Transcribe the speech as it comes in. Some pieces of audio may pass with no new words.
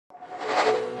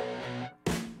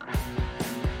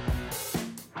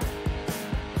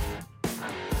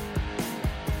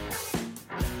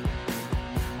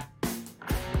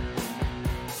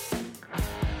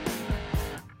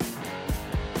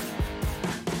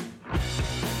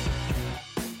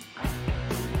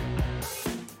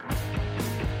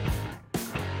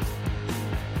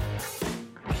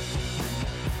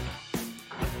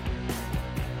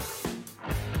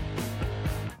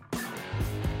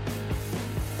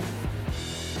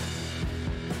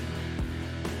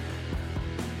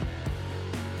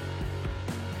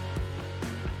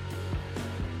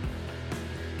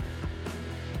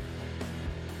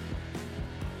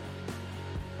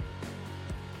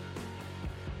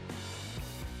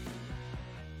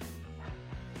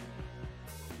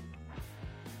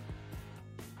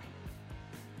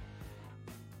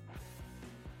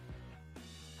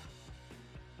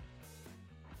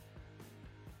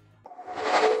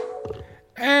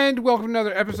And welcome to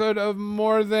another episode of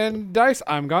More Than Dice.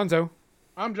 I'm Gonzo.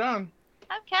 I'm John.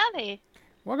 I'm Kathy.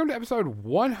 Welcome to episode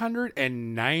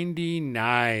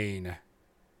 199.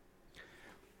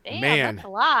 Damn, Man, that's a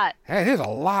lot. that is a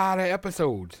lot of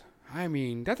episodes. I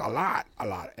mean, that's a lot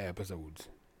of episodes.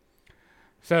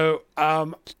 So,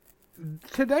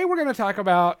 today we're going to talk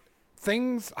about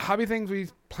hobby things we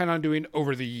plan on doing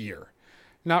over the year.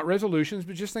 Not resolutions,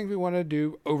 but just things we want to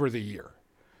do over the year.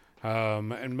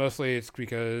 And mostly it's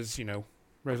because,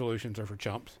 resolutions are for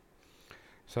chumps.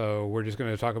 So we're just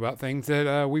going to talk about things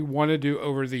that we want to do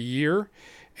over the year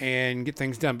and get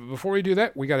things done. But before we do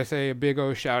that, we got to say a big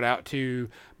shout out to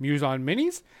Muse on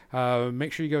Minis.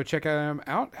 Make sure you go check them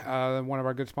out. One of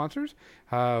our good sponsors.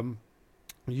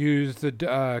 Use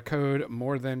the code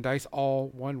More Than Dice, all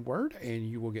one word, and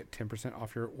you will get 10%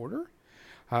 off your order.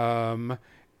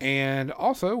 And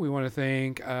also, we want to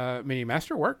thank Mini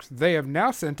Masterworks. They have now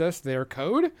sent us their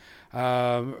code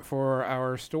for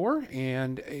our store,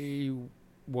 and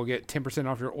we'll get 10%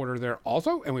 off your order there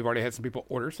also. And we've already had some people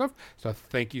order stuff, so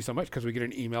thank you so much, because we get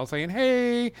an email saying,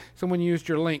 hey, someone used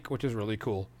your link, which is really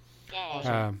cool.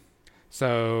 Yay.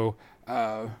 So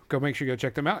go make sure you go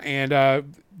check them out. And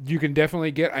you can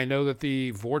definitely get, I know that the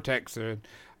Vortex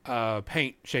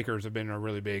paint shakers have been a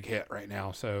really big hit right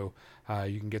now. So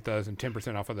you can get those, and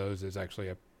 10% off of those is actually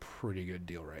a pretty good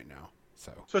deal right now.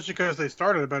 So Especially because they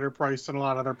start at a better price than a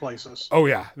lot of other places. oh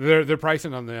yeah, their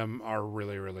pricing on them are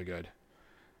really, really good.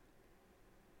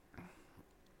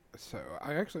 So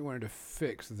I actually wanted to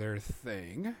fix their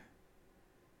thing.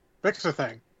 Fix the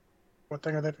thing. What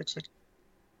thing are they fixing?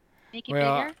 Make it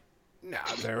Well, bigger? No,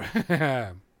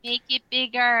 they're Make it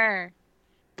bigger.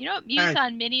 You know what Muse Hey.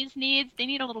 on Minis needs? They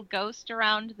need a little ghost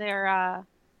around their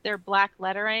black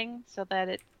lettering so that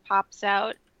it pops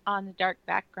out on the dark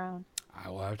background. I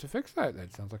will have to fix that.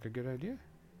 That sounds like a good idea.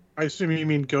 I assume you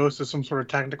mean ghost is some sort of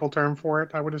technical term for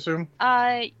it, I would assume.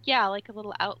 Yeah, like a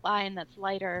little outline that's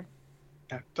lighter.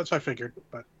 Yeah, that's what I figured,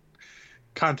 but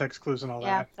context clues and all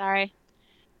Yeah, that. sorry.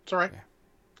 It's all right. I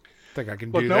think I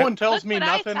can Look, do no that. one tells Look me what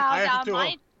nothing. I I found have on to do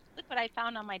my Look what I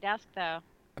found on my desk though.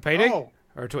 A payday Oh,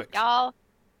 or a Twix? Y'all,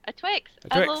 a Twix. A A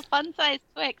Twix. little fun-sized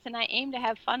Twix, and I aim to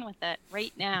have fun with it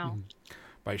right now.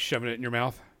 By shoving it in your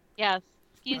mouth. Yes.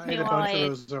 Excuse I me ate a while bunch of I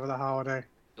those over the holiday.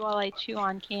 chew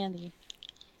on candy.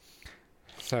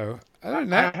 So other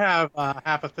than I that, have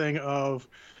half a thing of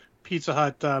Pizza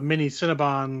Hut mini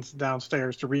Cinnabons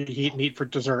downstairs to reheat and eat for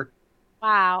dessert.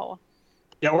 Wow.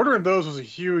 Yeah, ordering those was a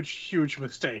huge, huge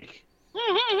mistake.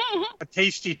 A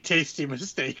tasty, tasty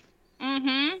mistake.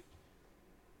 Mm-hmm.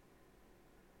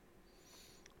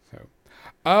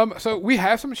 so we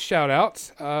have some shout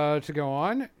outs to go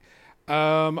on.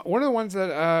 One of the ones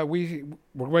that we're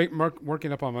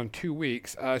working up on 2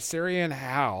 weeks, Sally Ann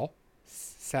Howell,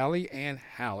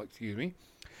 excuse me.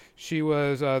 She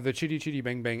was the Chitty Chitty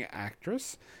Bang Bang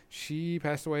actress. She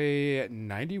passed away at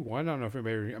 91. I don't know if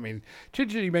anybody,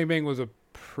 Chitty Chitty Bang Bang was a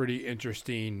pretty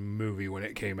interesting movie when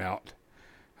it came out.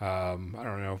 I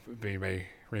don't know if anybody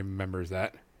remembers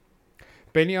that.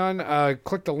 Banyan,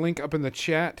 click the link up in the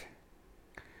chat,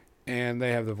 and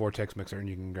they have the Vortex mixer, and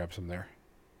you can grab some there.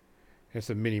 It's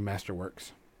a Mini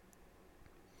Masterworks.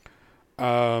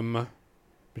 But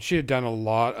she had done a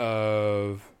lot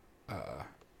of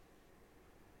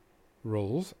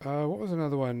roles. What was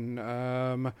another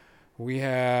one? We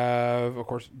have, of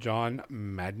course, John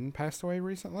Madden passed away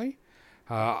recently.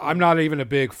 I'm not even a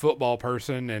big football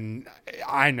person, and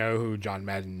I know who John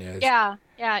Madden is. Yeah.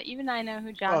 Even I know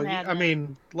who John Well, Madden I is.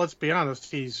 mean, let's be honest.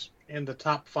 He's in the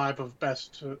top 5 of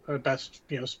best,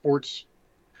 sports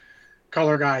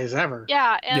color guys ever.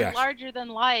 Yeah, and Yes. larger than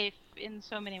life in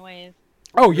so many ways.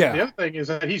 Oh, The yeah. other thing is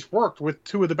that he's worked with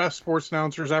 2 of the best sports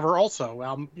announcers ever. Also,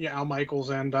 Al Michaels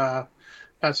and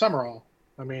Pat Summerall.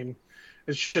 I mean,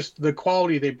 it's just the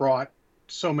quality they brought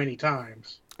so many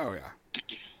times. Oh, yeah.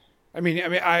 I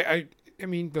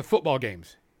mean, the football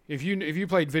games. If you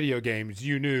played video games,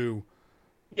 you knew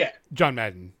Yeah. John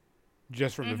Madden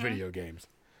just from the Mhm. video games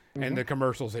Mhm. and the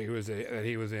commercials that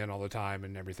he was in all the time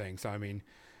and everything. So I mean,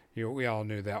 we all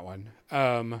knew that one.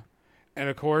 And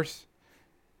of course,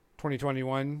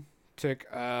 2021 took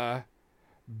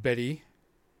Betty.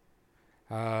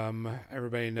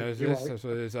 Everybody knows You're this. right.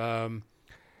 This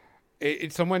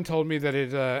was someone told me that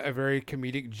it's a very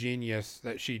comedic genius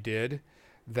that she did.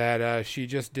 That she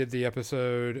just did the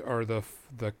episode or the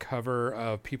cover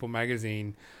of People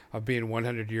magazine of being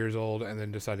 100 years old, and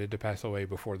then decided to pass away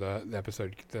before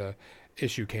the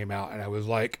issue came out, and I was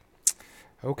like,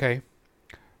 okay,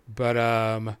 but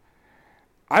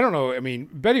I don't know. I mean,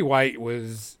 Betty White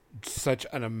was such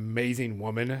an amazing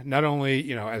woman, not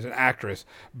only, as an actress,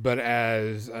 but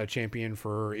as a champion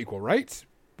for equal rights,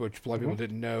 which a lot of people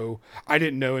didn't know. I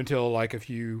didn't know until like a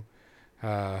few,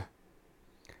 Betty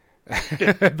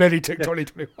took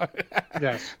 2021.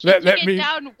 Yes. Get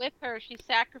down with her. She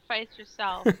sacrificed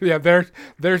herself. Yeah,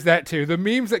 there's that too. The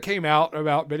memes that came out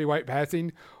about Betty White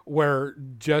passing were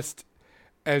just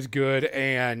as good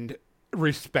and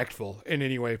respectful in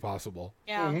any way possible.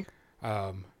 Yeah.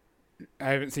 I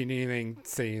haven't seen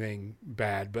anything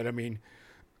bad, but I mean,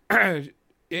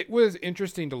 it was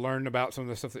interesting to learn about some of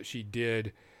the stuff that she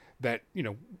did that,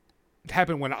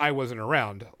 happened when I wasn't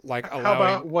around. Like How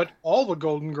about what all the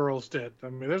Golden Girls did? I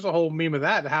mean, there's a whole meme of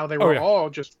that, how they were all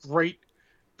just great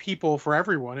people for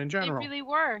everyone in general. They really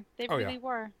were. They really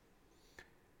were.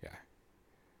 Yeah.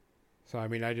 So, I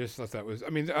mean, I just thought that was,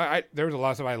 there was a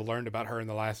lot of stuff I learned about her in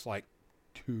the last,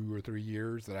 2 or 3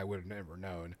 years that I would have never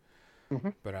known. Mm-hmm.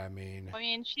 But I mean,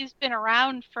 she's been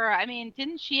around for,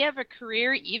 didn't she have a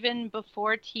career even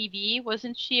before TV?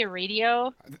 Wasn't she a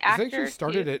radio actor? I think she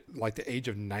started at the age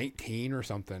of 19 or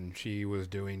something. She was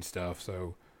doing stuff.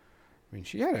 So, I mean,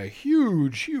 she had a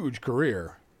huge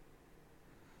career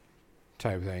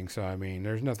type thing. So, I mean,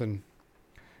 there's nothing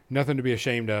to be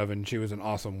ashamed of. And she was an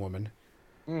awesome woman.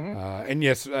 Mm-hmm. And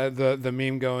yes, the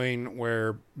meme going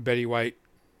where Betty White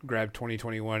grabbed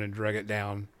 2021 and drug it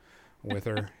down with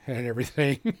her and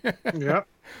everything. Yep.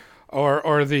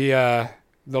 Or the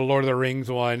Lord of the Rings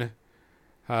one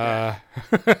for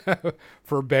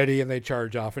Betty, and they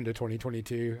charge off into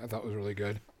 2022. I thought was really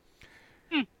good.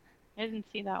 I didn't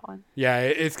see that one. Yeah,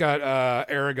 it's got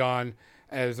Aragorn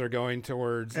as they're going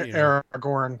towards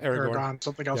Aragorn,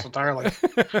 something else entirely.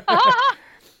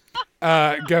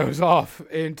 Goes off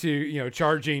into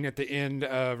charging at the end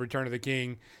of Return of the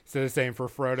King. So the same for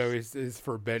Frodo is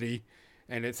for Betty.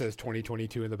 And it says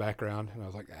 2022 in the background. And I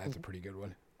was like, that's a pretty good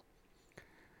one.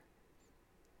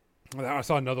 I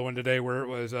saw another one today where it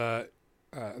was, I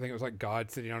think it was like God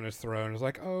sitting on his throne. It was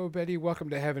like, oh, Betty, welcome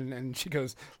to heaven. And she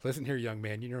goes, listen here, young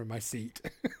man, you're in my seat.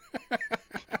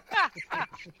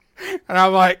 And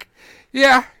I'm like,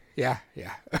 yeah.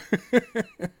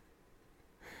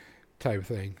 Type of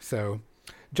thing. So,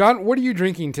 John, what are you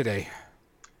drinking today?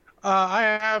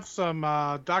 I have some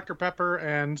Dr. Pepper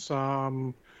and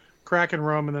some Kraken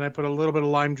rum, and then I put a little bit of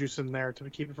lime juice in there to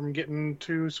keep it from getting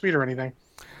too sweet or anything.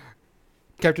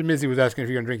 Captain Mizzy was asking if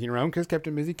you're drinking rum because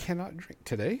Captain Mizzy cannot drink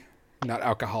today, not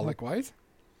alcoholic wise.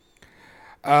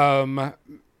 Kathy,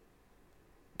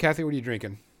 what are you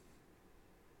drinking?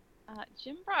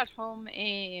 Jim brought home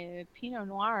a Pinot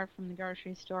Noir from the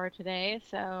grocery store today,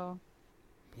 so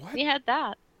what? We had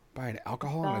that. Buying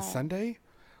alcohol on a Sunday?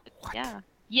 What? Yeah.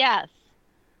 Yes.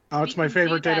 Oh, it's my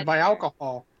favorite day to buy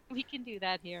alcohol. We can do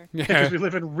that here. Yeah. Because we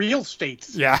live in real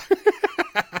states. Yeah.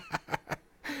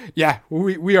 Yeah,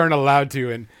 we aren't allowed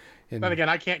to. And then again,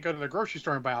 I can't go to the grocery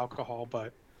store and buy alcohol,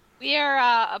 but... We are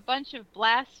a bunch of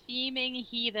blaspheming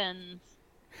heathens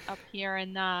up here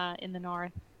in the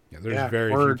north. Yeah, there's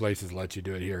very few places that let you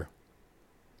do it here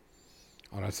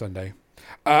on a Sunday.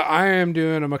 I am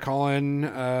doing a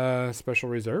Macallan Special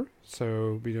Reserve,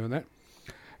 so be doing that.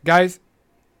 Guys,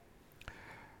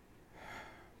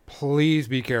 please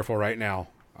be careful right now.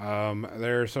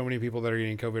 There are so many people that are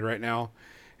getting COVID right now,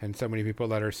 and so many people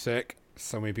that are sick,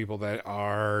 so many people that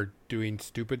are doing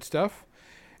stupid stuff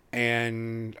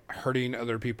and hurting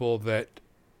other people that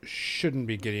shouldn't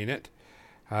be getting it.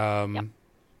 Yep.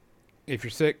 If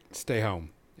you're sick, stay home.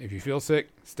 If you feel sick,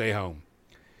 stay home.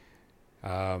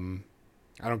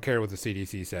 I don't care what the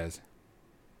CDC says.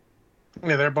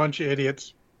 Yeah, they're a bunch of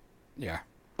idiots. Yeah.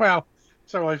 Well,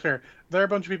 it's not really fair. There are a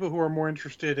bunch of people who are more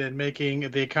interested in making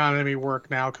the economy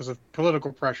work now because of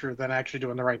political pressure than actually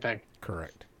doing the right thing.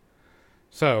 Correct.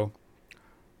 So,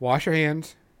 wash your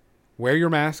hands. Wear your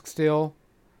mask still.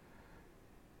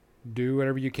 Do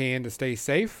whatever you can to stay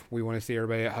safe. We want to see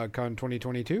everybody at HugCon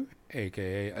 2022,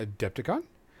 a.k.a. Adepticon.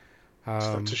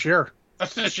 That's this year.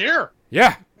 That's this year!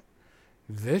 Yeah.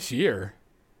 This year.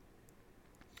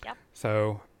 Yep.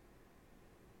 So,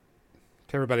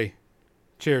 to everybody,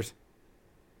 cheers.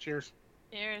 Cheers.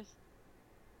 Cheers.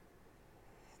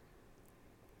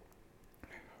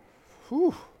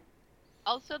 Whew.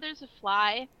 Also, there's a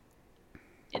fly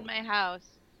in my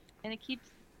house, and it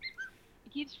keeps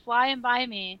flying by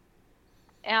me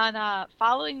and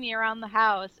following me around the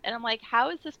house. And I'm like, how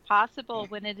is this possible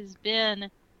when it has been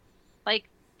like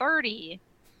 30,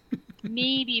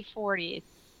 maybe 40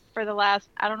 for the last,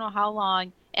 I don't know how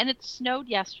long. And it snowed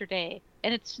yesterday,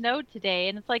 and it snowed today,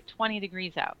 and it's like 20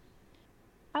 degrees out.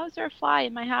 How is there a fly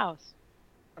in my house?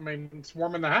 I mean, it's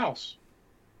warm in the house.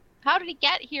 How did it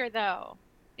get here, though?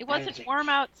 It wasn't warm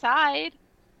outside.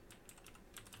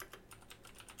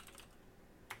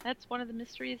 That's one of the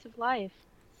mysteries of life.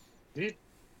 Indeed.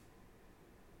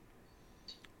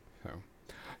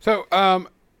 So,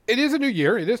 it is a new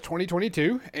year. It is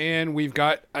 2022, and we've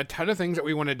got a ton of things that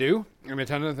we want to do, and a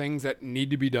ton of things that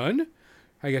need to be done.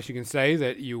 I guess you can say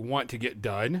that you want to get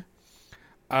done.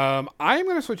 I'm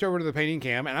going to switch over to the painting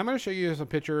cam, and I'm going to show you some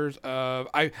pictures of.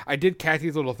 I did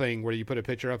Kathy's little thing where you put a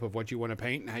picture up of what you want to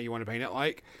paint and how you want to paint it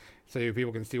like, so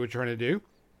people can see what you're trying to do.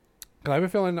 Because I have a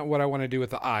feeling that what I want to do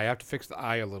with the eye, I have to fix the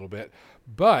eye a little bit,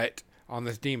 but on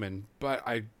this demon. But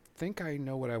I think I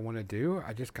know what I want to do.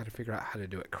 I just got to figure out how to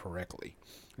do it correctly,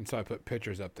 and so I put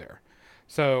pictures up there.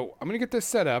 So I'm going to get this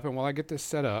set up, and while I get this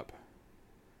set up,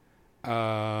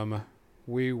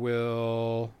 we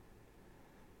will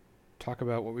talk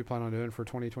about what we plan on doing for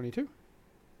 2022.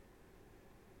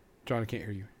 John, I can't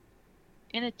hear you.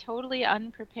 In a totally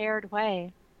unprepared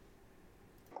way.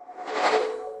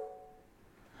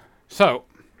 So,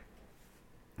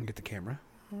 get the camera.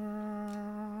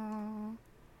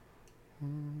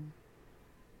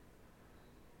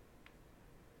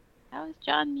 How is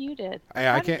John muted? I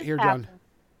How did can't this hear happen? John.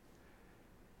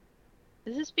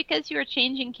 Is this because you were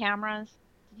changing cameras?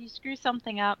 Did you screw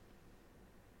something up?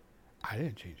 I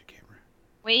didn't change the camera.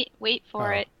 Wait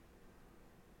for Oh. it.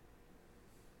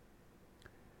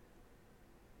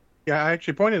 Yeah, I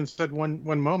actually pointed and said one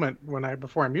moment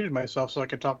before I muted myself so I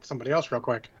could talk to somebody else real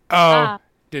quick. Oh, Ah.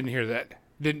 didn't hear that.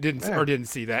 Didn't Yeah. or didn't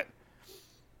see that.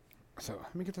 So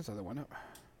let me get this other one up.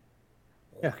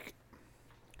 Yeah.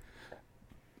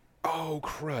 Oh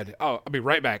crud! Oh, I'll be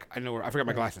right back. I know where. I forgot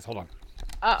my glasses. Hold on.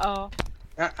 Uh-oh.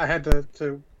 I had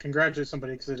to congratulate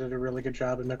somebody because they did a really good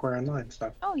job in MechWare Online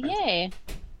stuff. Oh, yay.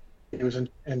 He was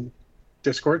in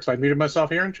Discord, so I muted myself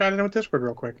here and chatted in with Discord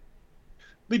real quick.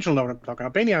 Legion will know what I'm talking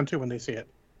about. Banyan too when they see it.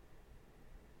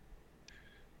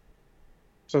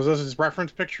 So is this his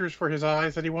reference pictures for his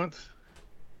eyes that he wants?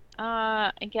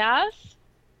 I guess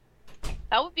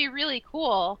that would be really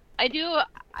cool. I do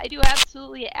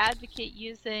absolutely advocate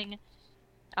using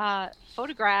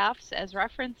photographs as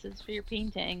references for your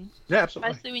painting, Yeah,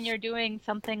 absolutely. especially when you're doing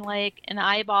something like an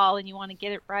eyeball and you want to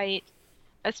get it right.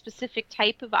 A specific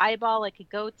type of eyeball, like a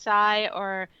goat's eye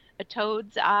or a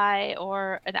toad's eye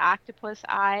or an octopus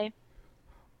eye,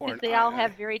 Or because an they all eye.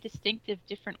 have very distinctive,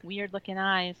 different, weird-looking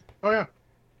eyes. Oh yeah.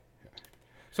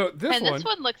 So this And one. this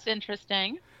one looks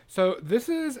interesting. So this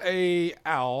is a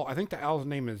owl. I think the owl's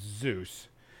name is Zeus,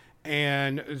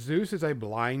 and Zeus is a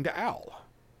blind owl.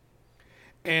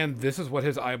 And this is what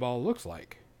his eyeball looks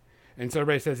like. And so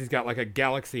everybody says he's got like a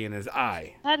galaxy in his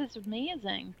eye. That is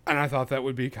amazing. And I thought that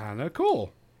would be kind of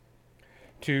cool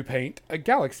to paint a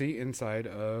galaxy inside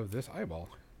of this eyeball.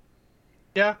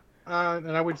 Yeah.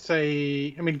 And I would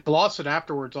say, I mean, gloss it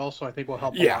afterwards also I think will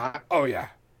help a lot. Oh, yeah.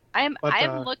 I'm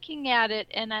But, looking at it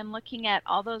and I'm looking at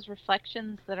all those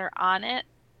reflections that are on it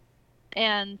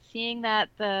and seeing that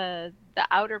the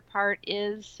outer part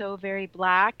is so very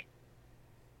black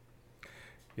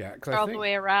Yeah, because all I the think...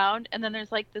 way around, and then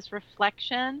there's like this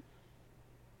reflection,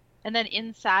 and then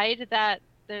inside that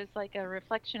there's like a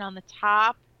reflection on the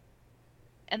top,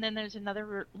 and then there's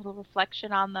another little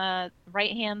reflection on the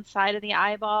right hand side of the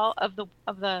eyeball of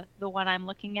the one I'm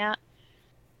looking at.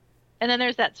 And then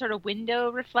there's that sort of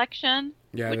window reflection,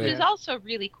 Yeah, which they- is also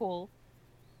really cool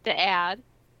to add.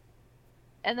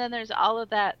 And then there's all of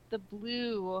that, the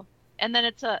blue, and then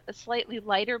it's a slightly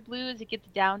lighter blue as it gets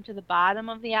down to the bottom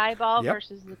of the eyeball Yep.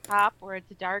 versus the top where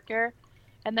it's darker.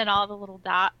 And then all the little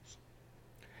dots.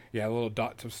 yeah, little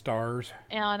dots of stars.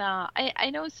 And I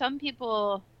know some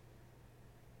people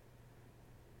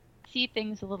see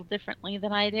things a little differently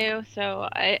than I do, so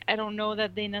I don't know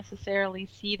that they necessarily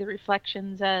see the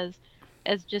reflections as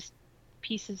just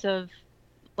pieces of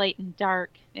light and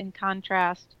dark in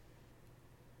contrast.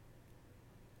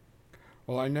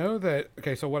 Well, I know that...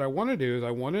 Okay, so what I want to do is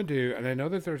and I know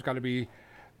that there's got to be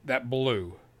that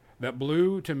blue. That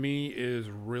blue, to me, is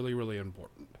really, really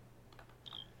important.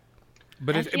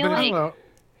 But I it's... feel But I it's don't know.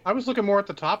 I was looking more at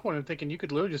the top one and thinking you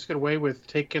could literally just get away with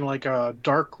taking like a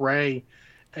dark gray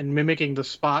and mimicking the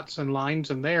spots and lines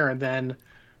in there, and then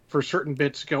for certain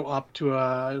bits go up to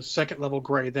a second level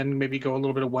gray, then maybe go a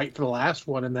little bit of white for the last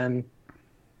one, and then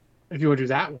if you want to do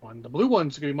that one, the blue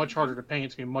one's gonna be much harder to paint.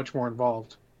 It's gonna be much more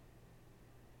involved.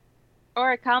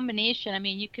 Or a combination. I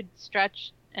mean, you could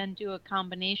stretch and do a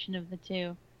combination of the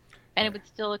two, and it would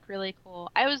still look really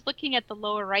cool. I was looking at the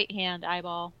lower right-hand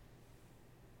eyeball.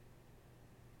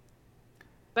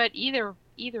 But either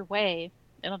way,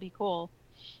 it'll be cool.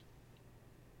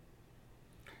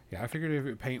 Yeah, I figured if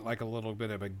it paint like a little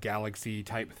bit of a galaxy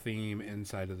type theme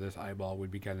inside of this eyeball would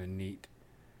be kind of neat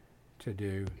to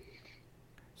do.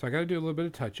 So I got to do a little bit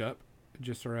of touch up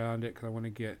just around it because I want to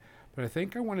get. but I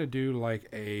think I want to do like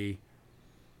a.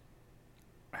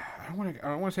 I don't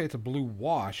want to say it's a blue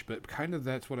wash, but kind of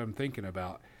that's what I'm thinking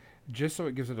about, just so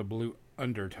it gives it a blue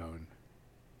undertone.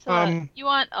 So Um, you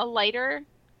want a lighter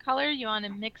color? You want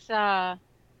to mix a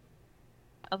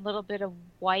little bit of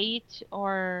white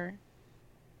or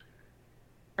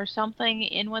something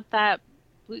in with that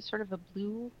blue, sort of a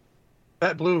blue.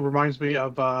 that blue reminds me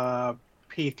of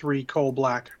P3 coal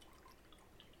black.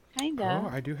 Oh, Kinda.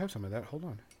 I do have some of that. Hold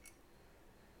on.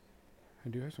 I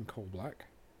do have some coal black.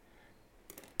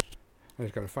 I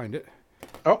just gotta find it.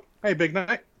 Oh, hey, Big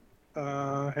Night.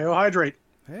 Hail Hydrate.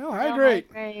 Hell,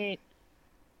 hydrate. Great.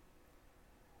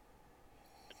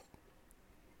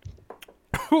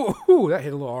 Ooh, that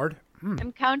hit a little hard.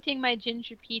 I'm counting my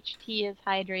ginger peach tea as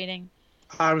hydrating.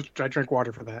 I drank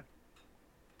water for that.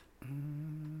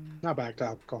 Mm, Not back to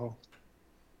alcohol.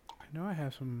 I know I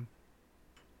have some.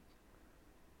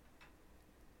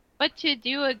 But to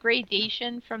do a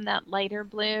gradation from that lighter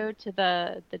blue to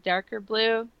the darker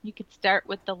blue, you could start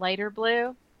with the lighter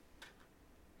blue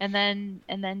and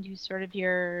then do sort of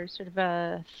your sort of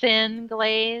a thin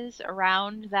glaze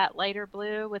around that lighter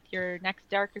blue with your next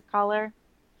darker color.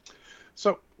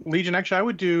 So Legion, actually, I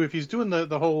would do if he's doing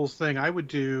the whole thing. I would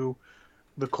do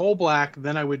the coal black,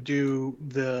 then I would do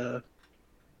the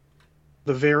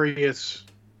various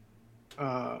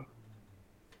uh,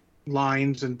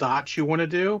 lines and dots you want to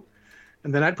do,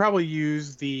 and then I'd probably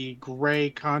use the gray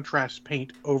contrast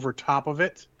paint over top of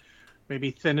it.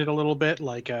 Maybe thin it a little bit,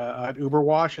 like an Uber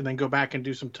wash, and then go back and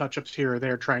do some touch-ups here or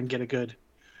there, try and get a good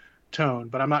tone.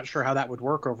 But I'm not sure how that would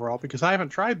work overall because I haven't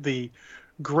tried the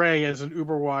gray as an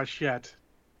Uber wash yet.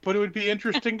 But it would be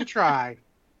interesting to try.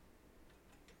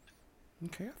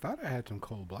 Okay, I thought I had some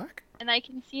coal black. And I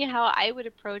can see how I would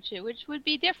approach it, which would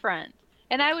be different.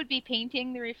 And I would be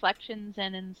painting the reflections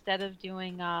in instead of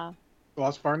doing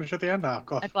Gloss varnish at the end? No,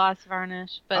 a gloss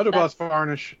varnish. I'll But do gloss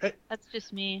varnish. that's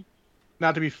just me.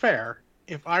 Now, to be fair,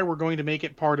 if I were going to make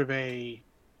it part of a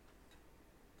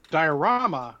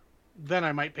diorama, then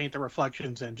I might paint the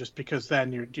reflections in, just because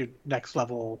then you're next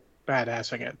level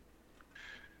badassing it.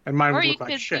 And mine Or would you look like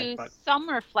could shit, do but some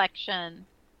reflection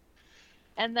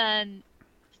and then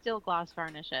still gloss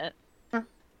varnish it.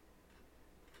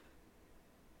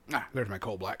 Ah, there's my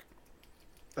coal black.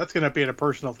 that's going to be a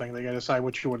personal thing. They got to decide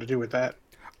what you want to do with that.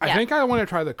 I Yeah. think I want to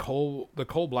try the coal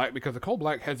black because the coal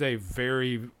black has a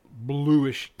very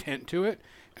bluish tint to it,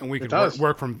 and we It can does.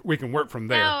 work from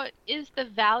there. Now, is the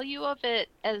value of it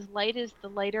as light as the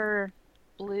lighter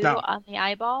blue No. on the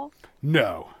eyeball?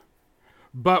 No,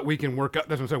 but we can work up.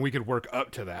 That's what I'm saying. We could work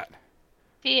up to that.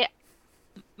 See,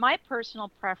 my personal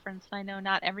preference, and I know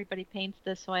not everybody paints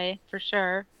this way for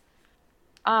sure,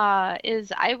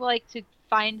 is I like to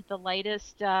find the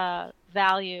lightest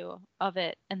value of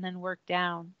it and then work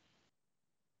down.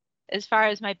 As far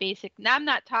as my basic, now I'm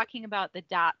not talking about the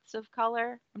dots of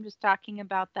color. I'm just talking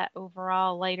about that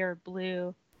overall lighter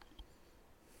blue.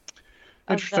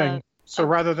 of Interesting. So of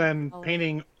rather the than color.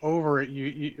 painting over it,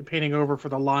 you painting over for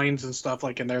the lines and stuff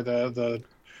like in there, the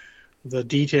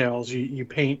details, you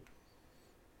paint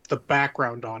the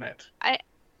background on it.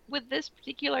 With this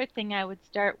particular thing, I would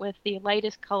start with the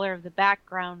lightest color of the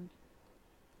background,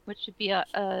 which should be a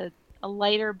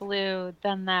lighter blue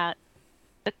than the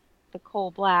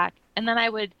coal black, and then I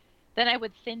would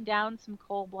thin down some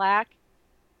coal black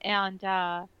and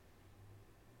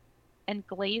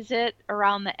glaze it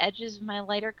around the edges of my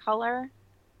lighter color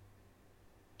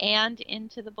and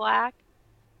into the black.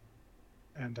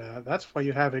 And that's why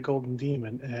you have a golden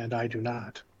demon, and I do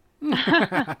not.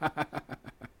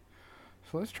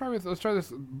 So let's try this.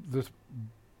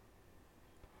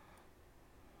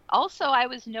 Also, I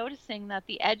was noticing that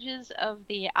the edges of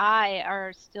the eye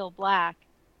are still black.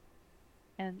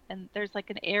 And there's like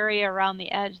an area around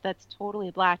the edge that's totally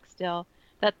black still.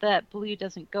 That blue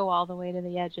doesn't go all the way to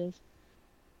the edges.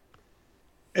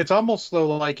 It's almost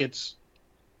though like it's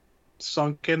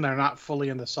sunken. They're not fully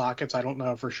in the sockets. I don't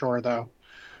know for sure though,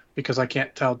 because I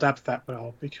can't tell depth that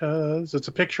well because it's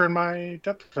a picture in my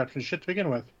depth perception shit to begin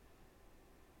with.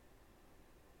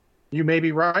 You may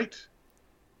be right.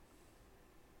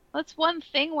 That's one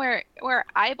thing where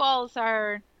eyeballs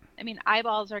are. I mean,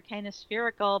 eyeballs are kind of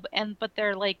spherical, but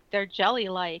they're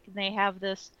jelly-like, and they have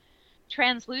this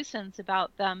translucence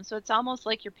about them. So it's almost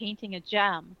like you're painting a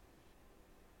gem.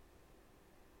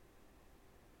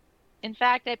 In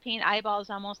fact, I paint eyeballs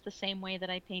almost the same way that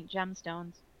I paint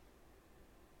gemstones.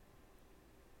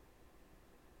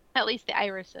 At least the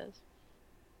irises.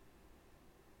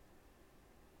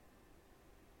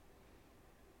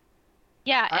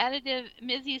 Yeah,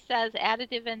 Mizzy says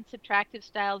additive and subtractive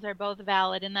styles are both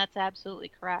valid, and that's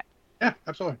absolutely correct. Yeah,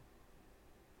 absolutely.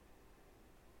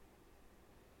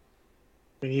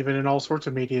 I mean, even in all sorts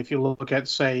of media, if you look at,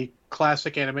 say,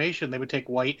 classic animation, they would take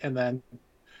white and then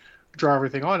draw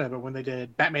everything on it. But when they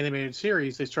did Batman animated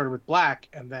series, they started with black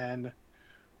and then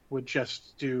would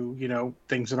just do,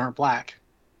 things that aren't black.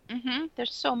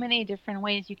 There's so many different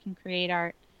ways you can create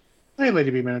art. Hey, Lady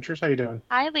B Miniatures, how you doing?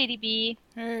 Hi, Lady B.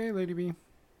 Hey, Lady B.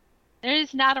 There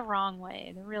is not a wrong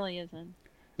way. There really isn't.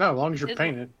 No, as long as you're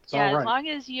painted, it's all Yeah, right. as long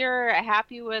as you're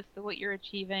happy with what you're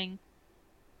achieving,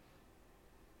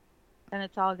 then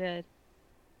it's all good.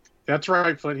 That's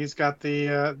right, Flint. He's got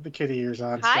the kitty ears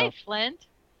on. Hi, So. Flint.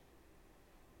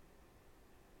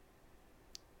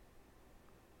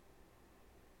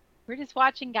 We're just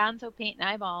watching Gonzo paint an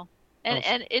eyeball,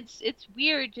 and it's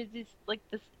weird, just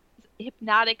this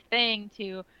hypnotic thing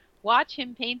to watch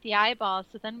him paint the eyeball.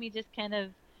 So then we just kind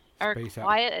of are Space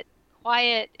out.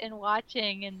 quiet and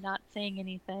watching and not saying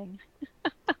anything,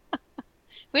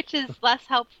 which is less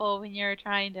helpful when you're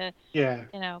trying to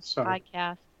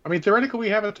podcast. I mean, theoretically, we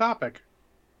have a topic.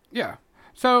 Yeah.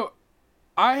 So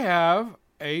I have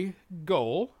a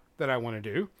goal that I want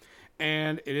to do,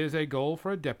 and it is a goal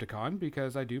for Adepticon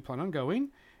because I do plan on going,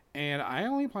 and I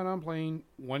only plan on playing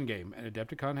one game, and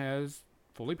Adepticon has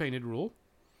fully painted rule.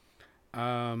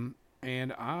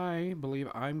 And I believe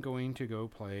I'm going to go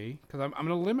play, because I'm going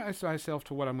to limit myself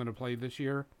to what I'm going to play this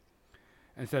year,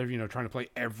 instead of, trying to play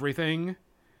everything.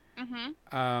 Mm-hmm.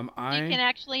 You can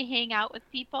actually hang out with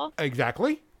people.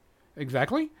 Exactly.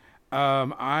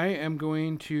 I am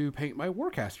going to paint my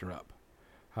Warcaster up.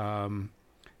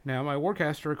 Now, my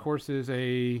Warcaster, of course, is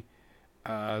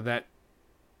that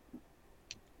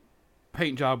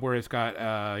paint job where it's got,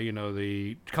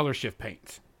 the color shift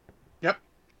paints. Yep.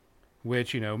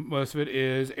 Which, most of it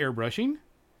is airbrushing,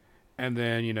 and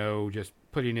then, just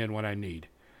putting in what I need.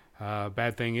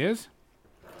 Bad thing is,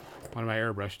 one of my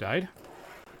airbrush died.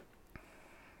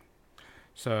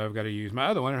 So I've got to use my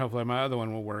other one, and hopefully my other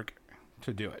one will work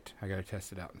to do it. I got to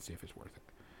test it out and see if it's worth it.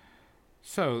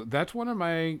 So that's one of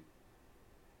my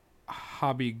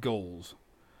hobby goals,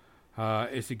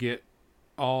 is to get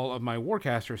all of my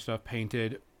Warcaster stuff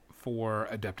painted for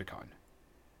Adepticon.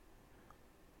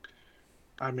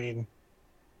 I mean,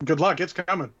 good luck. It's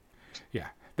coming. Yeah.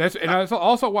 That's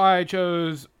also why I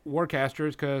chose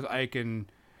Warcasters, because I can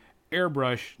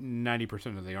airbrush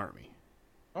 90% of the army.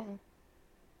 Oh.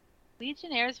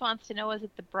 Legionnaires wants to know, is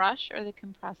it the brush or the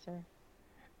compressor?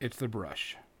 It's the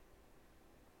brush.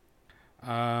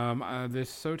 This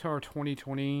SOTAR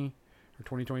 2020 or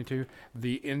 2022,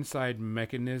 the inside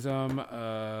mechanism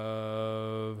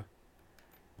of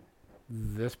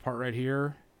this part right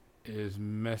here is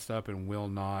messed up and will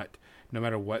not, no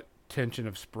matter what tension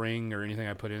of spring or anything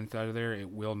I put inside of there,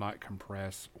 it will not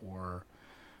compress or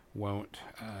won't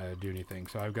do anything.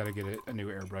 So I've got to get a new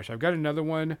airbrush. I've got another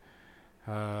one,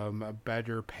 a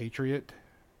Badger Patriot,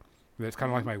 that's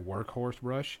kind of like my workhorse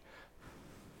brush,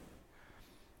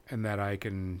 and that I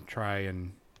can try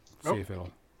and see if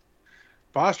it'll...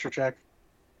 Posture check.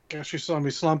 Guess you saw me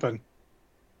slumping.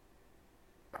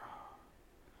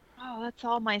 Oh, that's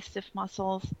all my stiff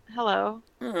muscles. Hello.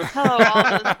 Hello, all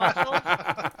those muscles.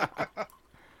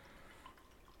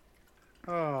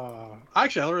 Oh,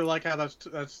 actually, I really like how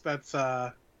that's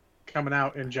coming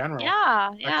out in general.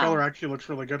 Yeah. That color actually looks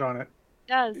really good on it. It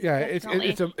does. Yeah,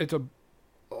 definitely. it's a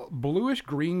bluish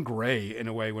green gray in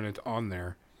a way when it's on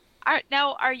there.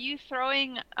 Are you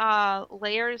throwing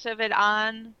layers of it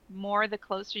on more the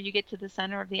closer you get to the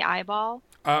center of the eyeball?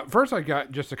 First, I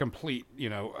got just a complete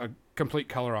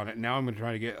color on it. Now I'm going to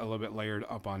try to get a little bit layered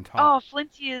up on top. Oh,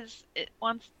 Flinty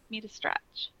wants me to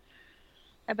stretch.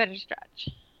 I better stretch.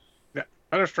 Yeah,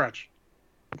 better stretch.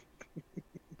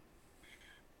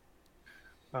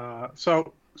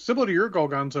 So, similar to your goal,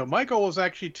 Gonzo, my goal is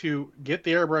actually to get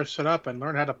the airbrush set up and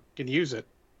learn how to use it.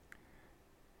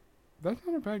 That's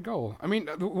not a bad goal. I mean,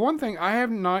 the one thing, I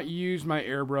have not used my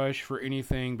airbrush for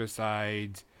anything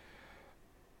besides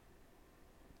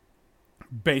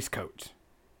base coats,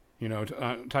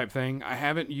 type thing. I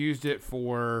haven't used it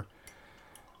for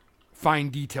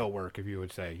fine detail work, if you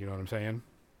would say. You know what I'm saying?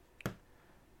 All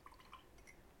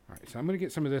right, so I'm going to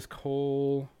get some of this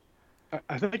coal.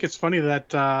 I think it's funny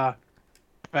that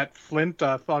Flint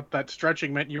thought that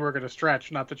stretching meant you were going to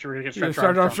stretch, not that you were going to get stretched.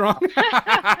 Start off strong.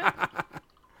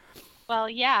 Well,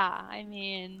 yeah, I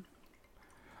mean...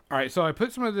 All right, so I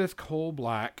put some of this coal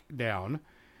black down,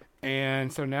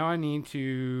 and so now I need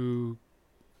to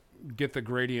get the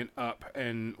gradient up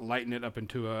and lighten it up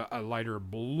into a lighter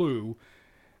blue.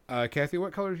 Kathy,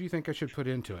 what colors do you think I should put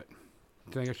into it? Do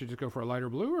you think I should just go for a lighter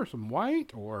blue or some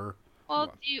white, or...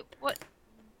 Well,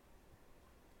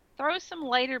 throw some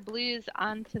lighter blues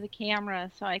onto the camera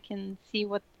so I can see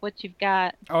what you've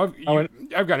got.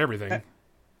 I've got everything.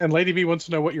 And Lady B wants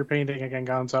to know what you're painting again,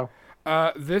 Gonzo.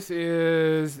 This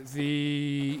is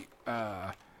the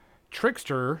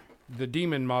Trickster, the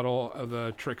demon model of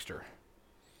the Trickster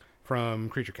from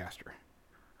Creature Caster.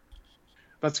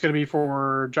 That's going to be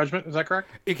for Judgment, is that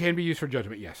correct? It can be used for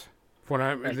Judgment, yes.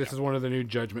 Thank This you. is one of the new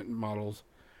Judgment models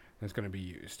that's going to be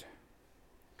used.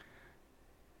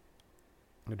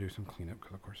 I'm gonna do some cleanup,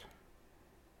 of course.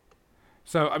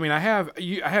 So, I mean, I have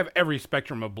every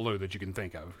spectrum of blue that you can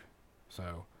think of.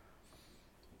 So,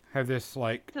 have this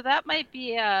like So that might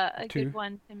be a two. good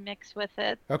one to mix with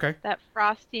it. Okay. That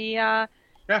frosty Yeah,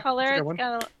 that's color. a good It's one.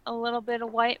 got a little bit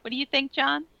of white. What do you think,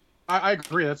 John? I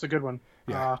agree. That's a good one.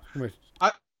 Yeah.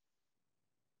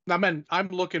 I'm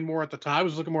looking more at the top. I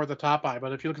was looking more at the top eye,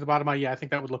 but if you look at the bottom eye, yeah, I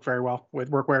think that would look very well. Would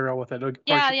work very well with it.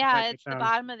 Yeah, it's the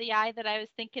bottom of the eye that I was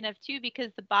thinking of too,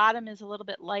 because the bottom is a little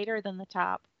bit lighter than the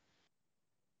top.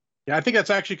 Yeah, I think that's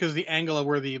actually because the angle of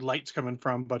where the light's coming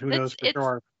from, but who knows for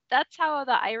sure. That's how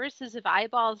the irises of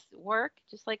eyeballs work.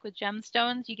 Just like with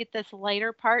gemstones, you get this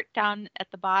lighter part down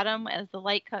at the bottom as the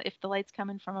light, if the light's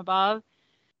coming from above,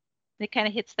 it kind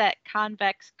of hits that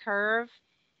convex curve.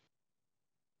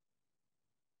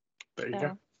 There you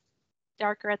go.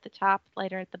 Darker at the top,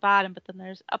 lighter at the bottom, but then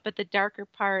there's up at the darker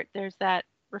part, there's that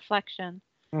reflection.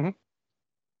 Mm-hmm.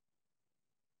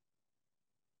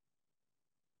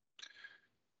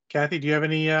 Kathy, do you have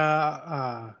any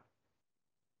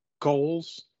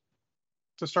goals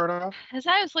to start off? As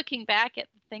I was looking back at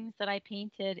the things that I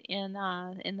painted in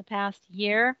the past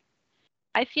year,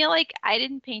 I feel like I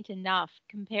didn't paint enough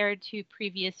compared to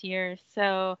previous years.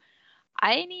 So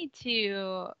I need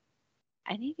to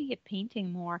get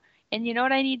painting more. And you know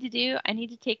what I need to do? I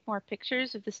need to take more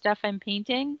pictures of the stuff I'm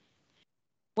painting.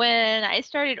 When I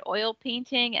started oil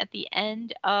painting at the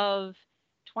end of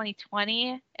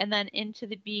 2020 and then into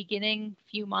the beginning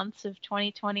few months of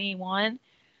 2021,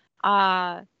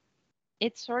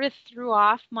 it sort of threw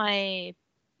off my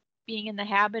being in the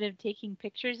habit of taking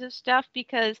pictures of stuff,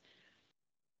 because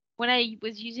when I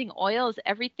was using oils,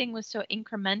 everything was so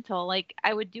incremental. Like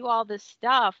I would do all this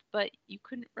stuff, but you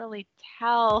couldn't really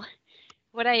tell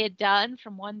what I had done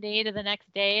from one day to the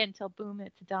next day until boom,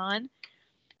 it's done,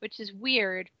 which is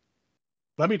weird.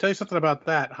 Let me tell you something about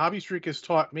that. Hobby Streak has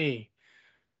taught me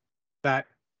that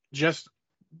just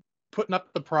putting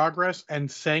up the progress and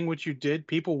saying what you did,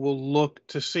 people will look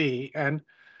to see, and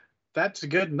that's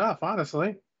good enough,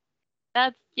 honestly.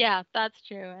 That's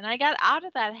true. And I got out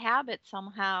of that habit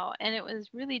somehow, and it was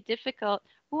really difficult.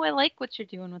 Oh, I like what you're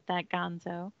doing with that,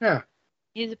 Gonzo. Yeah.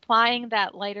 He's applying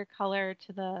that lighter color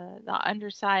to the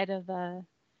underside of the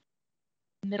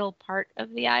middle part of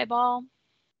the eyeball.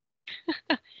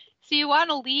 So you want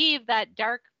to leave that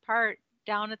dark part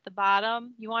down at the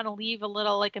bottom. You want to leave a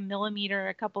little, like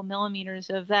a couple millimeters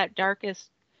of that darkest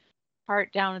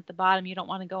part down at the bottom. You don't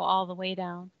want to go all the way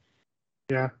down.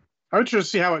 Yeah. I would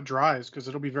just see how it dries, because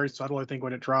it'll be very subtle, I think,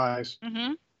 when it dries.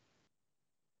 Mm-hmm.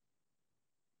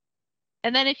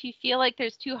 And then if you feel like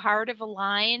there's too hard of a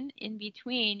line in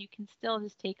between, you can still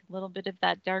just take a little bit of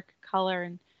that dark color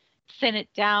and thin it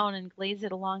down and glaze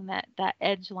it along that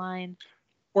edge line.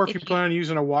 Or if you plan on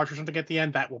using a wash or something at the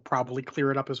end, that will probably clear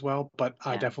it up as well. But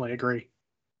yeah. I definitely agree.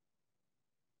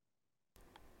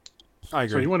 I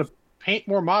agree. So you want to paint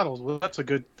more models? Well, that's a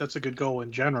good goal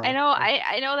in general. I know.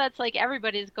 I know that's like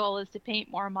everybody's goal is to paint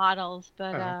more models,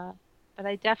 but I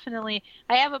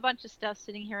have a bunch of stuff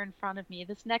sitting here in front of me.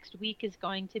 This next week is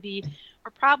going to be,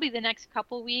 or probably the next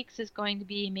couple weeks is going to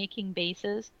be making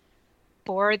bases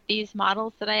for these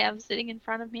models that I have sitting in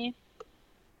front of me.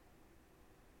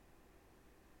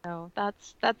 So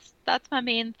that's my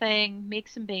main thing. Make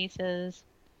some bases.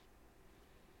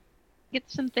 Get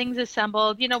some things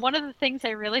assembled. You know, one of the things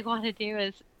I really want to do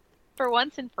is, for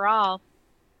once and for all,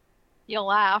 you'll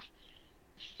laugh,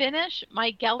 finish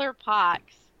my Geller Pox.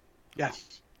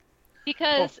 Yes.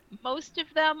 Because most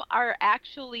of them are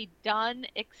actually done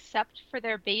except for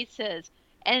their bases.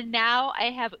 And now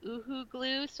I have Uhu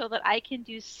glue so that I can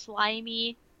do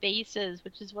slimy bases,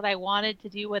 which is what I wanted to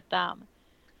do with them.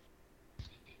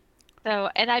 So,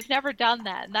 and I've never done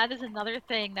that. And that is another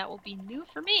thing that will be new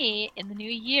for me in the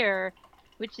new year,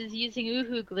 which is using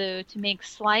Uhu glue to make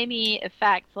slimy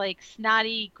effects, like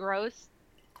snotty, gross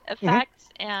effects,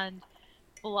 and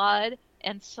blood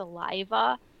and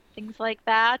saliva, things like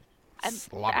that. I'm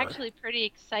actually pretty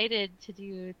excited to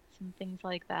do some things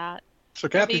like that. So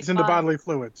Kathy's into bodily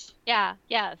fluids. Yeah,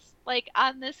 yes. Like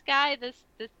on this guy, this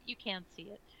you can't see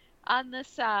it. On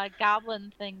this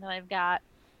goblin thing that I've got,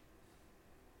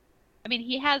 I mean,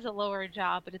 he has a lower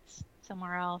jaw, but it's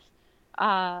somewhere else.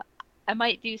 I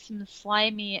might do some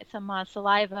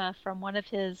saliva from one of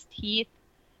his teeth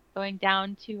going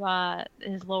down to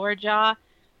his lower jaw,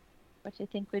 which I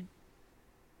think would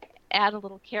add a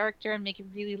little character and make it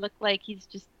really look like he's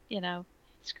just,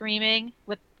 screaming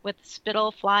with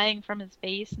spittle flying from his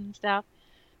face and stuff.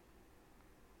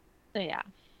 So yeah.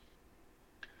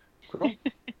 Cool.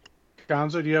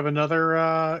 Gonzo, do you have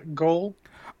another goal?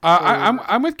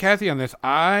 I'm with Kathy on this.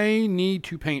 I need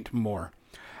to paint more.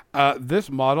 This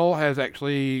model has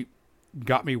actually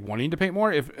got me wanting to paint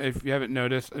more. If you haven't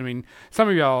noticed, I mean, some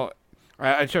of y'all,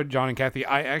 I showed John and Kathy.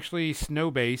 I actually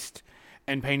snow based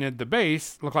and painted the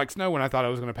base look like snow when I thought I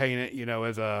was going to paint it,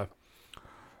 as a,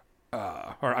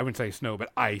 or I wouldn't say snow,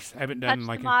 but ice. I haven't done Touch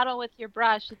like the model with your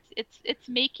brush. It's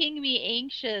making me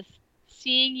anxious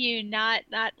seeing you not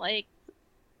like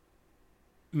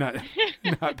not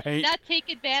paint. not take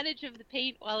advantage of the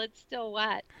paint while it's still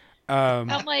wet. Um,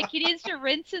 I'm like, he needs to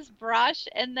rinse his brush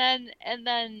and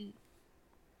then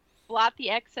blot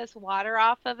the excess water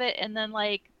off of it, and then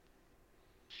like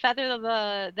feather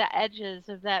the edges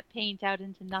of that paint out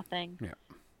into nothing. Yeah.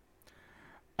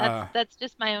 That's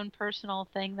just my own personal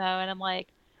thing though, and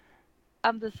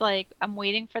I'm just like, I'm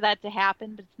waiting for that to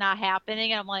happen, but it's not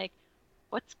happening, and I'm like,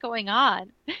 what's going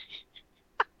on?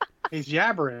 He's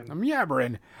yabbering. I'm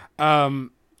yabbering.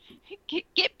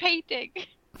 Get painting.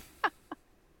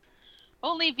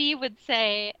 Only V would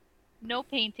say, no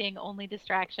painting, only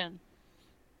distraction.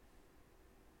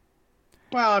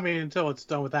 Well, I mean, until it's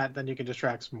done with that, then you can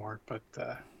distract some more. But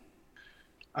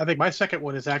I think my second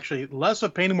one is actually less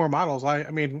of painting more models. I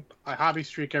mean, I hobby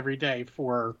streak every day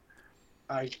for,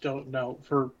 I don't know,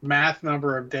 for math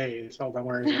number of days. Hold on,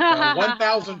 where is it?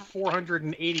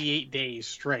 1,488 days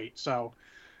straight. So,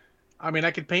 I mean,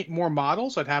 I could paint more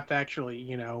models. I'd have to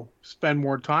actually, spend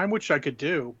more time, which I could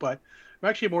do. But I'm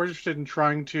actually more interested in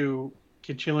trying to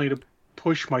continually to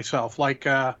push myself. Like,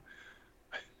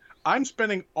 I'm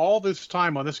spending all this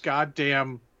time on this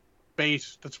goddamn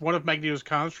base that's one of Magneto's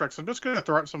constructs. I'm just going to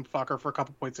throw out some fucker for a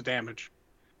couple points of damage.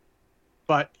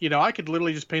 But, I could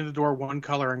literally just paint the door one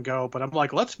color and go. But I'm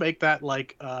like, let's make that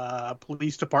like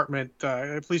police department,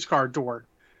 police car door.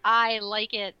 I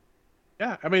like it.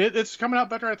 Yeah, I mean, it's coming out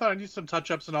better. I thought I need some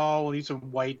touch-ups and all. We'll need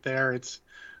some white there. It's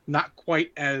not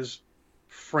quite as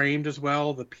framed as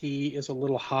well. The P is a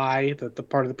little high. The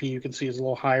part of the P you can see is a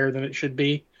little higher than it should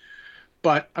be.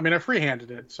 But, I mean, I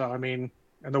freehanded it. So, I mean,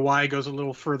 and the Y goes a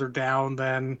little further down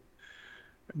than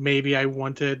maybe I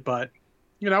wanted. But,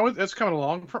 it's coming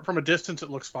along. From a distance,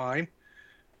 it looks fine.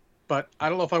 But I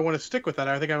don't know if I want to stick with that.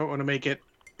 I think I want to make it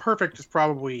perfect. Is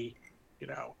probably,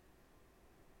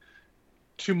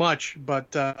 too much.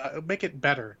 But make it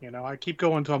better. I keep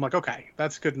going until I'm like, okay,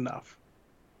 that's good enough.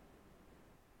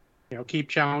 Keep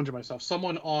challenging myself.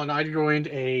 I joined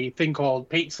a thing called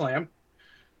Paint Slam,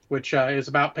 which is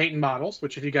about painting models,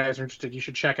 which if you guys are interested, you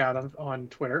should check out on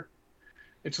Twitter.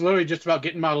 It's literally just about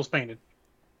getting models painted.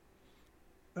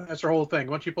 That's our whole thing.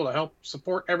 I want people to help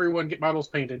support everyone get models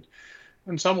painted.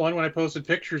 And someone, when I posted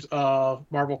pictures of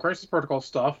Marvel Crisis Protocol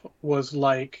stuff, was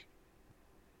like,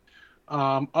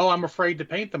 I'm afraid to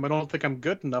paint them. I don't think I'm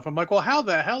good enough. I'm like, well, how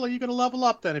the hell are you going to level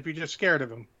up then if you're just scared of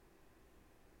them?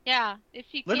 Yeah, if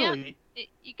you literally, can't,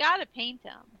 you got to paint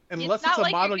them. Unless it's a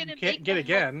model you can't get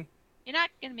again. You're not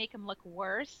going to make them look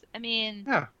worse. I mean,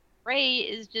 yeah. Ray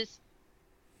is just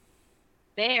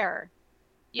there.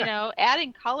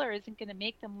 Adding color isn't going to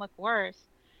make them look worse.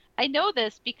 I know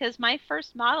this because my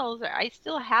first models, I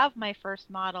still have my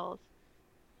first models.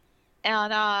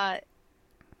 And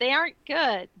they aren't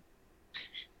good.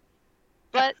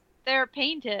 But they're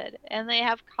painted and they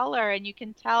have color and you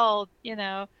can tell,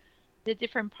 the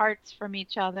different parts from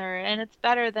each other. And it's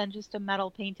better than just a metal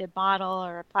painted model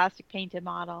or a plastic painted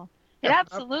model. It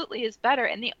absolutely is better.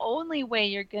 And the only way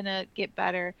you're going to get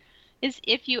better is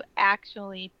if you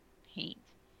actually paint.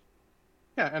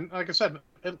 Yeah, and like I said,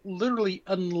 literally,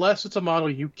 unless it's a model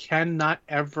you cannot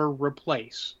ever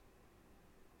replace,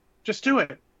 just do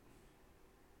it.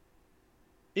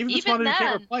 Even if it's a model you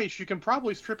can't replace, you can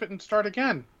probably strip it and start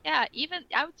again. Yeah,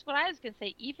 that's what I was going to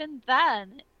say. Even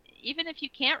then, even if you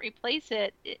can't replace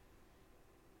it,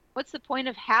 what's the point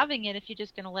of having it if you're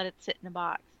just going to let it sit in a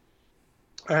box?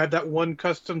 I had that one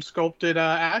custom sculpted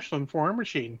Ashland forearm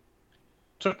machine.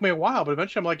 Took me a while, but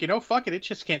eventually I'm like, fuck it. It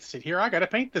just can't sit here. I got to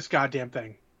paint this goddamn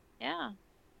thing. Yeah.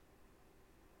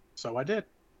 So I did.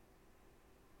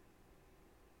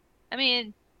 I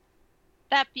mean,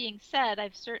 that being said,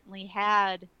 I've certainly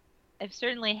had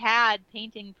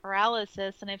painting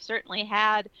paralysis, and I've certainly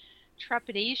had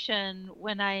trepidation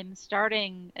when I'm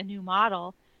starting a new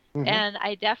model. Mm-hmm. And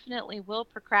I definitely will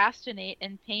procrastinate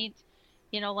and paint,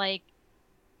 like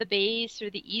the base or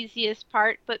the easiest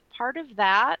part. But part of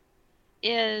that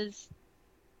is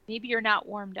maybe you're not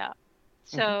warmed up.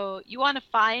 So you want to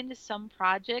find some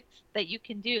projects that you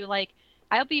can do. Like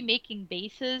I'll be making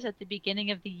bases at the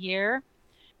beginning of the year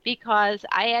because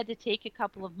I had to take a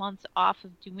couple of months off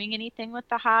of doing anything with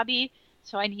the hobby.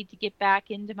 So I need to get back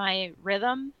into my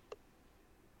rhythm.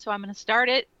 So I'm going to start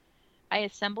it. I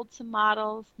assembled some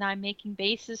models. Now I'm making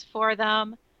bases for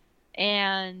them.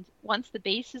 And once the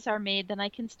bases are made, then I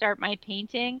can start my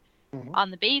painting on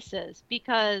the bases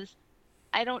because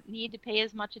I don't need to pay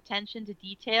as much attention to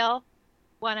detail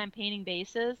when I'm painting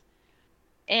bases.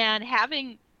 And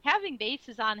having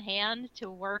bases on hand to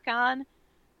work on,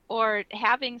 or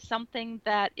having something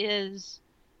that is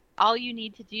all you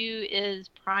need to do is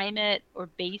prime it or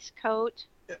base coat.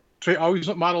 So you always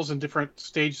put models in different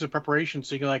stages of preparation.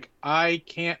 So you're like, I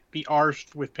can't be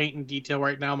arsed with paint and detail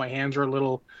right now. My hands are a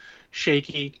little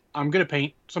shaky. I'm going to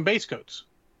paint some base coats.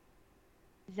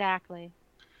 Exactly.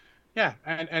 Yeah,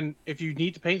 and if you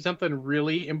need to paint something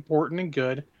really important and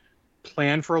good,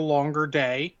 plan for a longer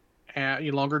day,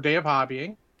 a longer day of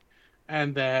hobbying,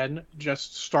 and then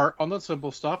just start on the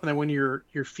simple stuff. And then when you're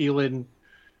feeling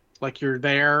like you're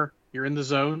there, you're in the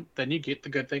zone, then you get the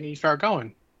good thing and you start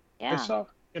going. Yeah. So,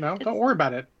 don't worry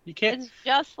about it. You can't. It's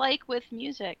just like with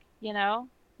music,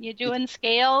 You're doing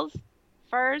scales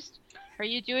first. Are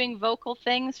you doing vocal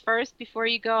things first before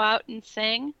you go out and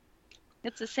sing?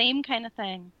 It's the same kind of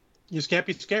thing. You just can't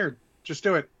be scared. Just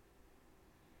do it.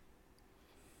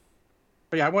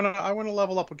 But yeah, I want to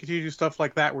level up and continue to do stuff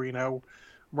like that where,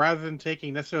 rather than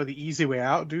taking necessarily the easy way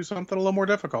out, do something a little more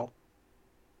difficult.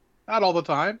 Not all the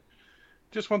time.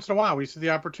 Just once in a while, we see the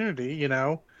opportunity,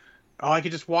 oh, I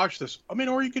could just watch this. I mean,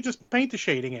 or you could just paint the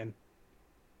shading in.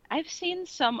 I've seen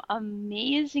some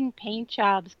amazing paint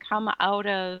jobs come out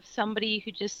of somebody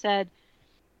who just said,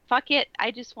 fuck it,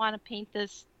 I just want to paint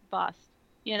this bust.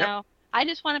 Yep. I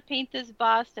just want to paint this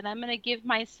bust and I'm going to give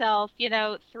myself,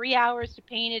 3 hours to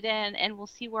paint it in and we'll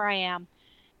see where I am.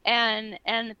 And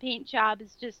the paint job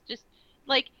is just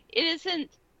like, it's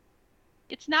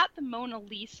not the Mona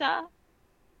Lisa,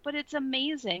 but it's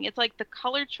amazing. It's like the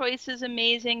color choice is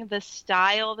amazing. The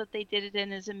style that they did it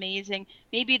in is amazing.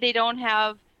 Maybe they don't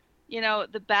have,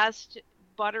 the best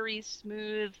buttery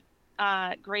smooth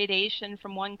gradation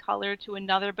from one color to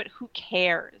another, but who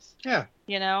cares? Yeah.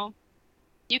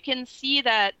 You can see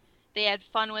that they had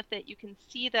fun with it. You can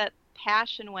see that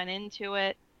passion went into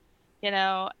it,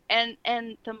 and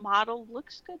the model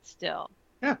looks good still.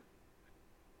 Yeah.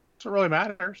 That's what really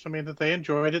matters. I mean, that they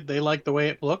enjoyed it. They like the way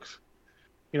it looks,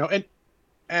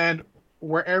 and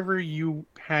wherever you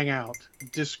hang out,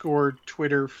 Discord,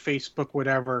 Twitter, Facebook,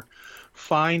 whatever,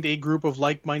 find a group of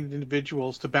like-minded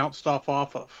individuals to bounce stuff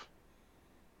off of.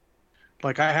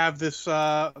 Like I have this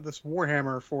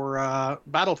Warhammer for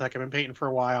BattleTech I've been painting for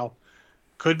a while.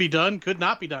 Could be done, could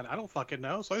not be done. I don't fucking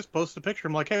know. So I just posted a picture.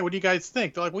 I'm like, hey, what do you guys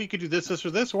think? They're like, well, you could do this, or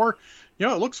this, or it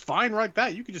looks fine like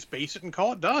that. You could just base it and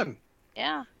call it done.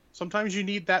 Yeah. Sometimes you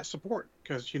need that support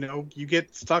because you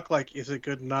get stuck. Like, is it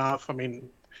good enough? I mean,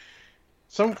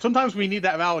 sometimes we need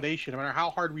that validation. No matter how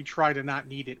hard we try to not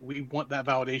need it, we want that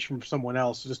validation from someone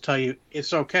else to just tell you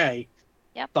it's okay.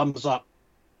 Yep. Thumbs up.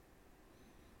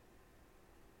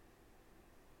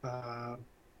 I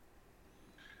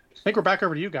think we're back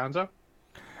over to you, Gonzo.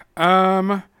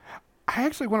 I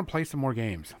actually want to play some more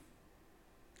games.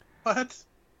 What?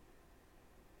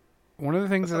 One of the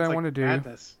things that I want to do,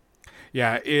 madness.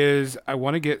 Yeah, is I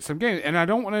want to get some games, and I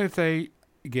don't want to say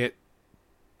get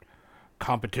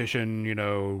competition,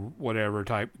 whatever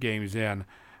type games in.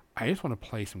 I just want to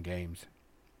play some games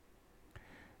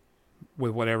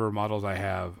with whatever models I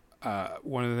have.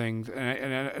 One of the things,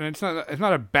 and it's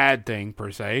not a bad thing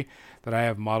per se that I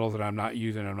have models that I'm not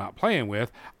using, I'm not playing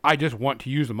with. I just want to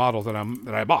use the models that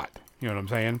I bought. You know what I'm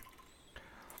saying?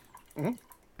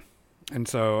 Mm-hmm. And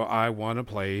so I want to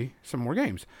play some more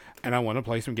games, and I want to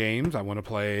play some games. I want to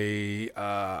play.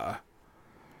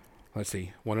 Let's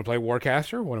see. Want to play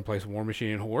Warcaster. Want to play some War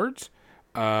Machine and Hordes.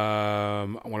 I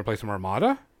want to play some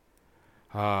Armada.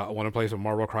 I want to play some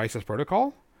Marvel Crisis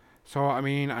Protocol. So, I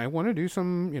mean, I want to do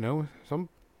some, some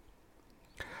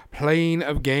playing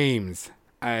of games.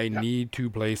 I need to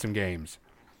play some games.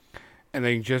 And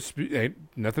they just,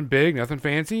 nothing big, nothing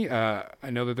fancy. I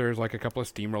know that there's like a couple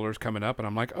of steamrollers coming up, and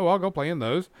I'm like, oh, I'll go play in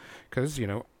those. Because,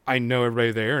 I know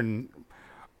everybody there, and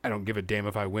I don't give a damn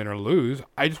if I win or lose.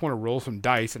 I just want to roll some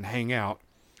dice and hang out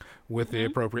with the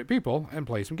appropriate people and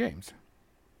play some games.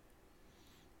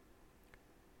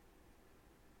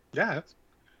 Yeah,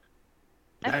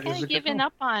 I've kind of given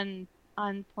up on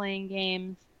playing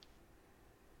games.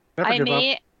 Never I give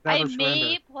may up. Never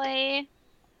may play.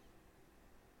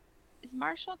 Is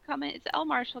Marshall coming? Is L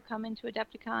Marshall coming to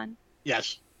Adepticon?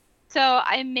 Yes. So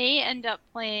I may end up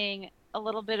playing a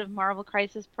little bit of Marvel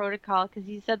Crisis Protocol because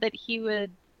he said that he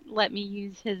would let me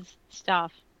use his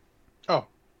stuff. Oh,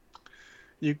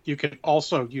 you can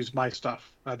also use my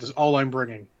stuff. That is all I'm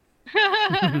bringing.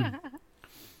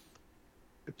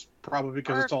 It's probably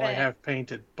because it's all I Perfect. have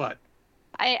painted, but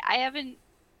I haven't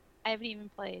even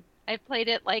played. I played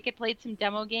it like I played some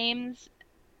demo games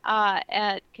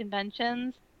at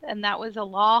conventions, and that was a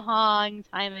long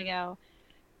time ago.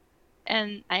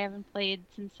 And I haven't played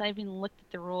since I've even looked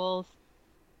at the rules.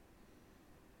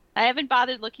 I haven't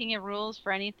bothered looking at rules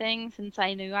for anything since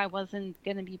I knew I wasn't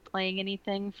going to be playing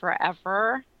anything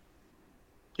forever.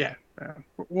 yeah,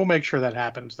 we'll make sure that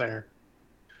happens there.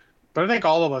 But I think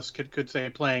all of us could say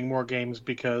playing more games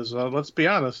because let's be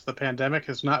honest, the pandemic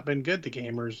has not been good to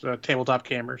gamers, tabletop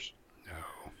gamers.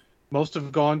 No. Most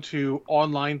have gone to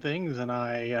online things, and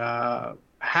I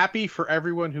happy for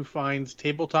everyone who finds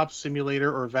Tabletop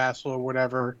Simulator or Vassal or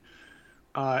whatever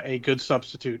a good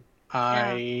substitute. Yeah.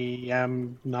 I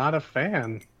am not a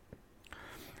fan.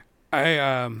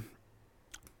 I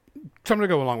something to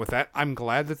go along with that. I'm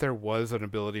glad that there was an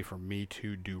ability for me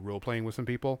to do role playing with some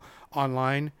people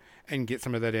online and get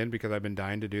some of that in because I've been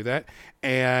dying to do that.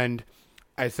 And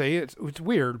I say it's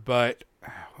weird, but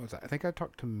what was that? I think I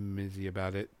talked to Mizzy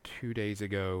about it 2 days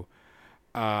ago.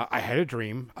 I had a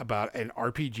dream about an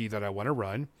RPG that I want to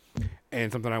run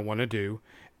and something I want to do.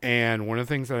 And one of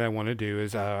the things that I want to do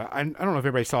is, I don't know if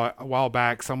everybody saw it a while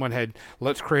back, someone had,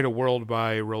 let's create a world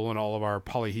by rolling all of our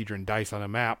polyhedron dice on a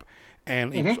map.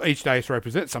 And each dice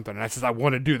represents something. And I says, I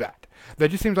want to do that. That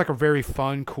just seems like a very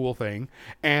fun, cool thing.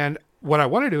 And what I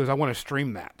want to do is I want to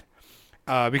stream that.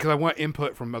 Because I want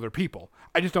input from other people.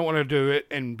 I just don't want to do it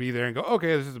and be there and go,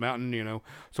 okay, this is a mountain,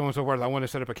 so on and so forth. I want to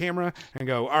set up a camera and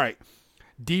go, all right,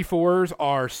 D4s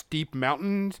are steep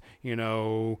mountains,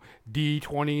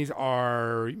 D20s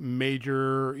are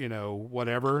major,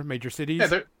 whatever, major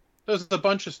cities. Yeah, there's a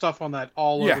bunch of stuff on that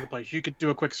all Yeah. over the place. You could do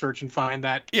a quick search and find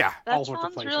that Yeah. all That sorts of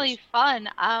sounds places. really fun.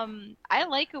 I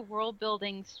like a world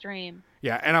building stream.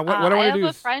 Yeah. And what I I want to have do a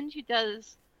is, friend who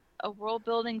does a world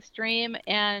building stream,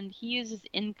 and he uses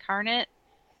Incarnate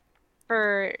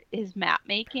for his map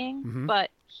making, Mhm.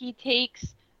 but he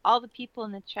takes all the people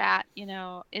in the chat,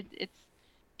 it's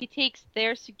he takes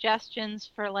their suggestions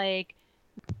for like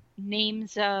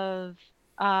names of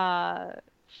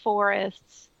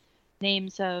forests,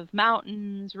 names of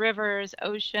mountains, rivers,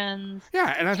 oceans,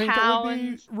 yeah. And I think that would be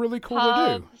towns, really cool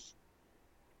to do. pubs,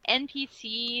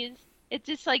 NPCs. It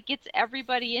just like gets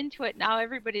everybody into it. Now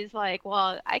everybody's like,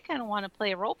 well, I kind of want to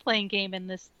play a role-playing game in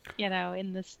this,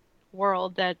 in this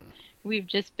world that we've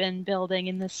just been building,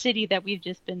 in the city that we've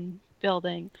just been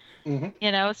building.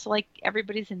 So like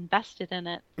everybody's invested in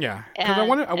it. Yeah. Because I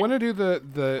want And to do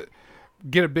the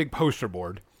get a big poster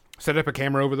board, set up a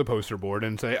camera over the poster board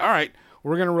and say, all right,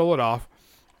 we're going to roll it off.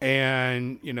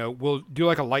 And, we'll do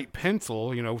like a light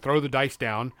pencil, throw the dice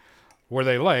down where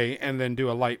they lay and then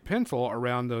do a light pencil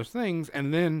around those things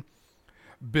and then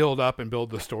build up and build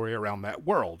the story around that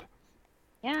world.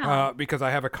 yeah. Because I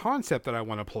have a concept that I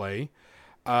want to play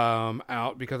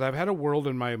out because I've had a world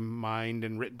in my mind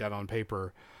and written down on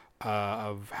paper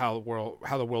of how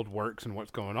the world works and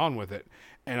what's going on with it.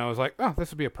 And I was like, oh,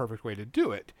 this would be a perfect way to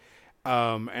do it.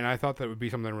 And I thought that would be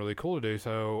something really cool to do.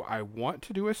 So I want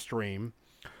to do a stream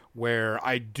where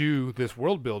I do this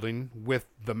world building with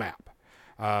the map.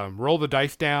 Roll the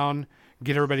dice down,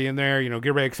 get everybody in there, get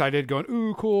everybody excited, going,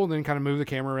 ooh, cool, and then kind of move the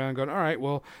camera around, going, all right,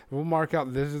 well, we'll mark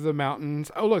out this is the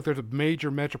mountains. Oh, look, there's a major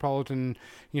metropolitan,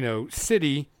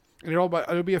 city, and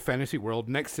it'll be a fantasy world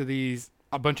next to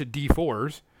a bunch of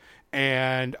D4s.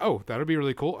 And, oh, that'll be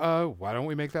really cool. Why don't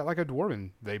we make that like a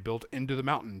dwarven? They built into the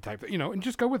mountain type thing, and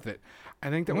just go with it.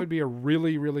 I think that would be a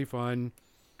really, really fun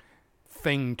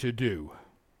thing to do.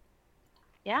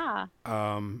 Yeah.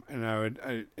 And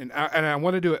I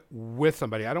want to do it with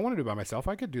somebody. I don't want to do it by myself.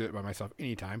 I could do it by myself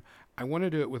anytime. I want to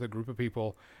do it with a group of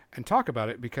people and talk about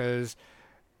it because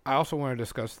I also want to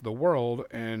discuss the world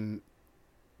and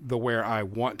where I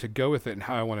want to go with it and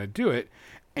how I want to do it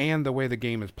and the way the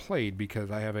game is played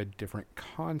because I have a different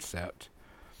concept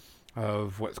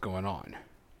of what's going on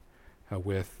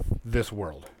with this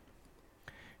world.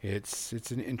 It's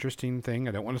an interesting thing.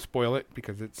 I don't want to spoil it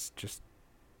because it's just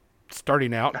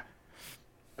starting out.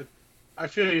 I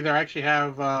feel you there. I actually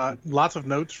have lots of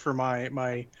notes for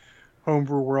my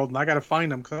homebrew world, and I got to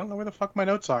find them because I don't know where the fuck my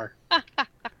notes are.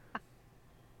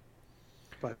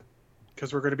 But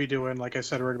because we're going to be doing, like I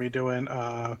said, we're going to be doing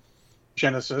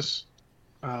Genesis,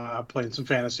 playing some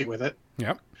fantasy with it.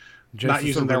 Yep. Not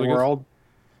using their world.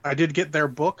 I did get their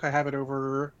book. I have it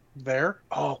over there.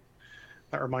 Oh,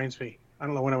 that reminds me. I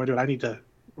don't know when I'm going to do it. I need to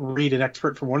read an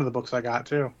expert from one of the books I got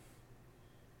too.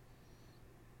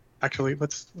 Actually,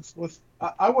 let's.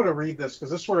 I want to read this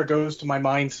because this sort of goes to my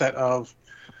mindset of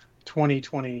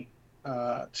 2022.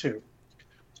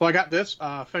 So I got this.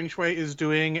 Feng Shui is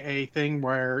doing a thing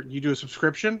where you do a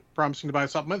subscription, promising to buy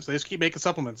supplements. They just keep making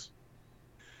supplements.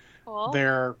 Cool.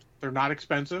 They're not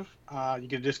expensive. You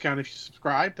get a discount if you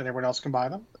subscribe, then everyone else can buy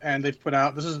them. And they've put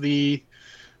out, this is the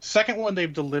second one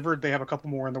they've delivered. They have a couple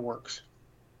more in the works.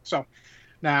 So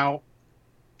now,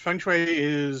 Feng Shui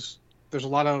is, there's a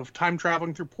lot of time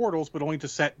traveling through portals, but only to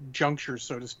set junctures,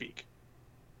 so to speak.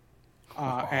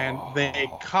 And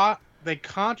they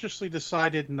consciously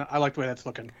decided, I like the way that's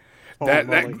looking.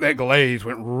 That glaze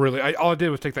went really. All I did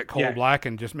was take that coal Yeah. black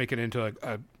and just make it into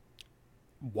a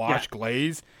wash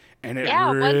glaze, and it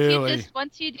Yeah, really.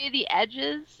 once you do the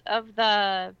edges of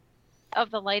the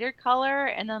lighter color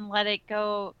and then let it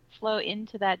go flow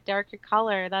into that darker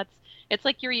color, it's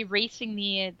like you're erasing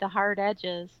the hard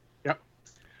edges. Yep.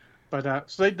 But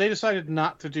so they decided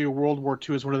not to do World War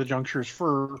II as one of the junctures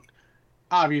for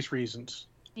obvious reasons.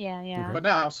 Yeah. But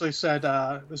now, so they said,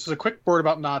 this is a quick word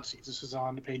about Nazis. This is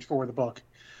on page 4 of the book.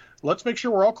 Let's make sure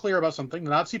we're all clear about something. The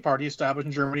Nazi Party, established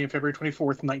in Germany on February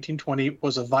 24th, 1920,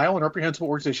 was a vile and reprehensible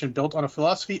organization built on a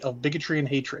philosophy of bigotry and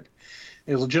hatred.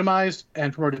 It legitimized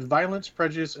and promoted violence,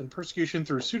 prejudice, and persecution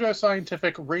through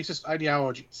pseudoscientific, racist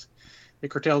ideologies. It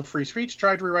curtailed free speech,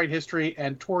 tried to rewrite history,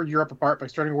 and tore Europe apart by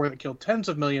starting a war that killed tens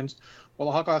of millions, while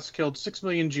the Holocaust killed 6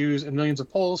 million Jews and millions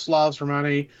of Poles, Slavs,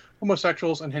 Romani,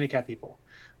 homosexuals, and handicapped people.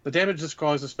 The damage this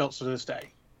caused is felt to this day.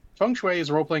 Feng Shui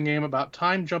is a role-playing game about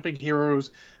time-jumping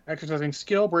heroes exercising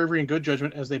skill, bravery, and good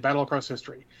judgment as they battle across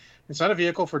history. It's not a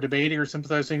vehicle for debating or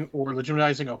sympathizing or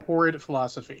legitimizing a horrid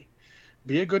philosophy.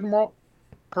 Be a good moral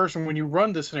person when you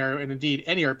run this scenario, and indeed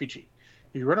any RPG.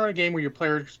 If you run on a game where your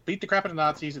players beat the crap out of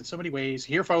Nazis in so many ways,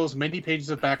 here follows many pages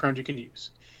of background you can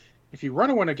use. If you want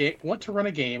to run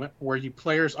a game where you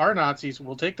players are Nazis,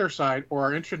 will take their side, or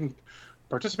are interested in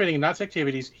participating in Nazi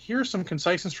activities, here's some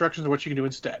concise instructions of what you can do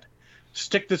instead.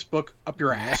 Stick this book up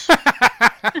your ass.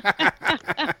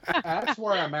 That's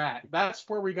where I'm at. That's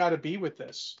where we got to be with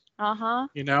this. Uh-huh.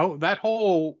 You know, that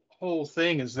whole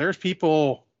thing is there's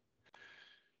people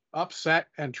upset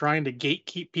and trying to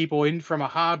gatekeep people in from a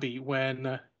hobby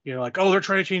when, like, oh, they're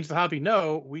trying to change the hobby.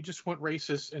 No, we just want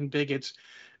racists and bigots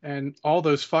and all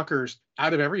those fuckers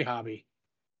out of every hobby.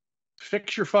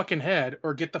 Fix your fucking head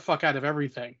or get the fuck out of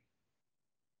everything.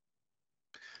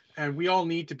 And we all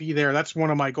need to be there. That's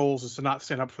one of my goals, is to not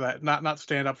stand up for that. Not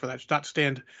stand up for that. Not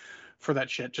stand for that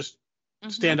shit. Just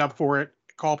stand up for it.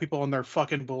 Call people on their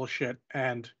fucking bullshit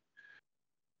and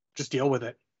just deal with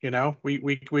it.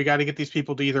 We got to get these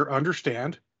people to either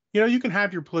understand. You can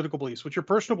have your political beliefs, what your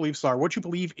personal beliefs are, what you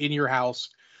believe in your house.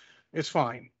 It's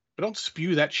fine, but don't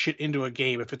spew that shit into a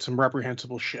game if it's some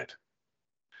reprehensible shit.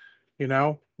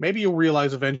 Maybe you'll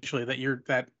realize eventually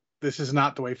that this is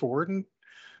not the way forward, and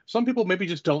some people maybe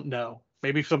just don't know.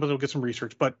 Maybe somebody will get some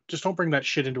research, but just don't bring that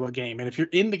shit into a game. And if you're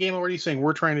in the game already saying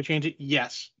we're trying to change it,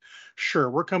 yes, sure,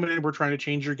 we're coming in, we're trying to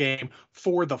change your game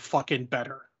for the fucking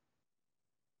better.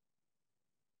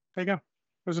 There you go.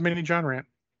 There's a mini John rant.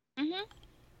 Mm-hmm.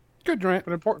 Good rant.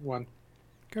 An important one.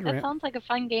 Good That rant. sounds like a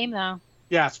fun game, though.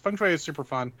 Yes, Feng Shui is super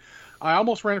fun. I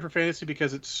almost ran it for fantasy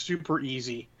because it's super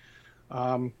easy.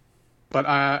 But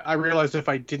I realized if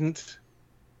I didn't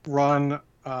run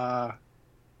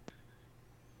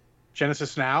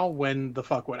Genesis now, when the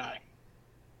fuck would I?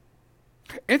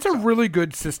 It's a really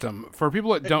good system. For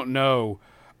people that don't know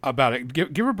about it,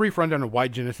 give a brief rundown of why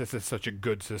Genesis is such a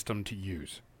good system to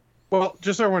use. Well,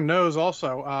 just so everyone knows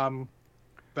also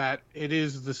that it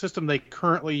is the system they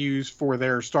currently use for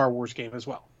their Star Wars game as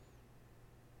well.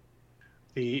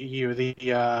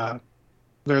 Their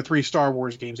 3 Star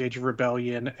Wars games, Age of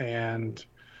Rebellion and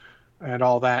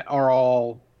all that, are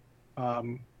all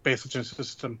based on Genesis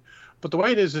system. But the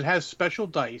way it is, it has special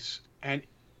dice, and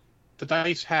the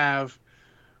dice have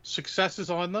successes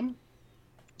on them.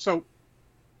 So,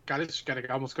 got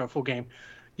to almost go full game.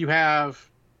 You have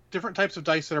different types of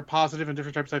dice that are positive and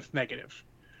different types of negative.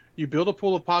 You build a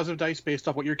pool of positive dice based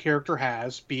off what your character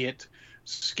has, be it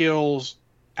skills,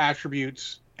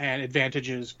 attributes, and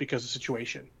advantages because of the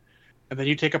situation. And then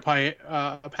you take a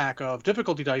pack of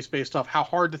difficulty dice based off how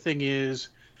hard the thing is,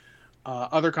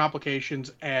 other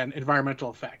complications, and environmental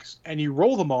effects. And you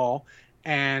roll them all,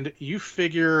 and you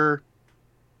figure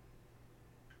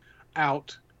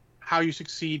out how you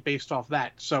succeed based off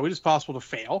that. So it is possible to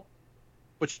fail,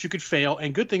 but you could fail,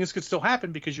 and good things could still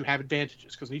happen because you have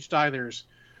advantages. Because in each die there's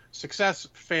success,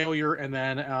 failure, and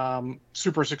then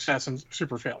super success and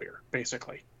super failure,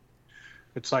 basically.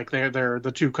 It's like they're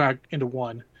the two into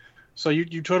one. So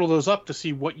you total those up to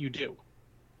see what you do.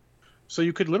 So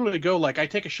you could literally go like, I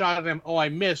take a shot at him, oh, I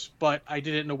miss, but I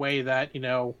did it in a way that,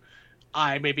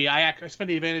 I spend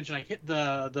the advantage and I hit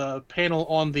the panel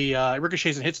on the it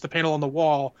ricochets and hits the panel on the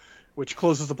wall, which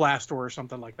closes the blast door or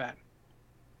something like that.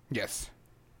 Yes.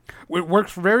 It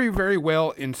works very, very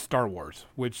well in Star Wars,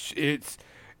 which it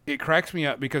cracks me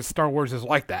up because Star Wars is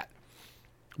like that.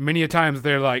 Many a times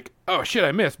they're like, "Oh shit,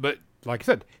 I missed," but like I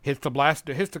said, hits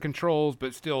the controls,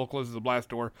 but still closes the blast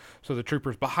door, so the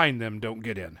troopers behind them don't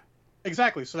get in.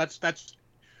 Exactly. So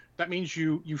that means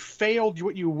you failed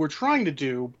what you were trying to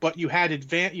do, but you had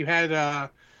I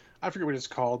forget what it's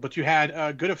called, but you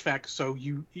had good effects, so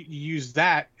you use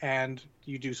that and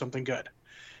you do something good.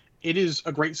 It is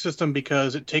a great system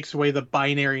because it takes away the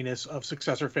binariness of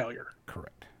success or failure.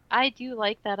 Correct. I do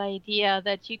like that idea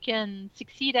that you can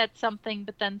succeed at something,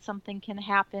 but then something can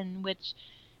happen, which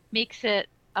makes it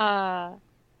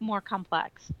more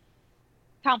complex,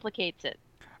 complicates it.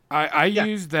 I Yeah.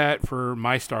 used that for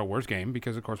my Star Wars game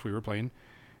because, of course, we were playing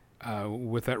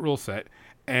with that rule set,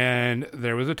 and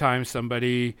there was a time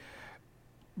somebody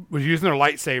was using their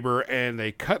lightsaber and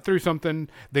they cut through something.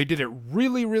 They did it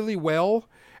really, really well,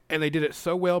 and they did it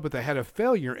so well, but they had a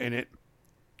failure in it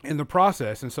in the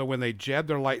process. And so when they jabbed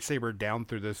their lightsaber down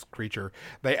through this creature,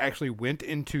 they actually went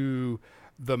into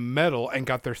the metal and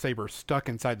got their saber stuck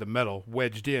inside the metal,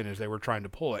 wedged in as they were trying to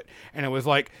pull it. And it was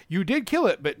like, you did kill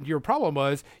it, but your problem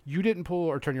was you didn't pull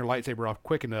or turn your lightsaber off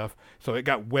quick enough, so it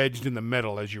got wedged in the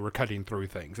metal as you were cutting through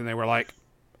things. And they were like,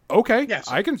 okay, Yes.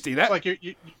 I can see that. It's like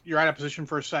you're out of position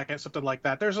for a second, something like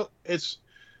that. There's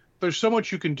so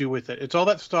much you can do with it. It's all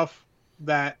that stuff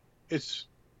that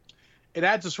it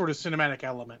adds a sort of cinematic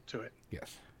element to it.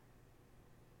 Yes.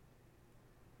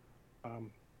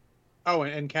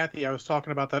 And Kathy, I was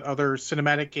talking about that other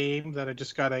cinematic game that I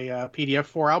just got a PDF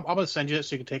for. I'm going to send you it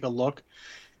so you can take a look.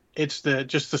 It's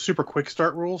just the super quick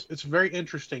start rules. It's very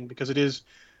interesting because it is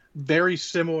very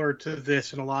similar to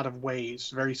this in a lot of ways.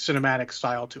 Very cinematic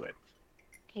style to it.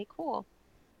 Okay, cool.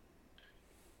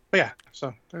 But yeah,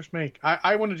 so there's me.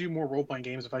 I want to do more role-playing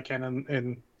games if I can,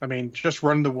 and I mean, just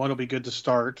running the one will be good to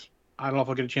start. I don't know if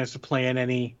I'll get a chance to play in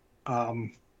any.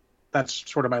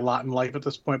 That's sort of my lot in life at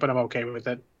this point, but I'm okay with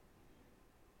it.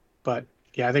 But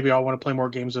yeah, I think we all want to play more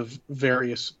games of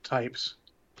various types.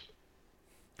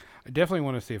 I definitely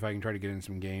want to see if I can try to get in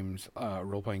some games,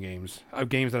 role-playing games,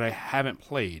 games that I haven't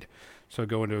played. So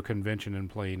go into a convention and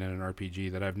playing in an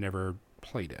RPG that I've never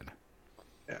played in.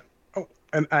 Yeah. Oh,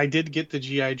 and I did get the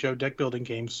G.I. Joe deck building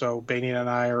game, so Baney and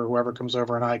I, or whoever comes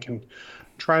over, and I can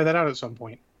try that out at some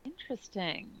point.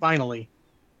 Interesting. Finally.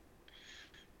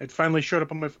 It finally showed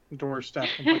up on my doorstep.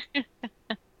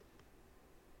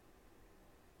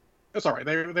 It's all right.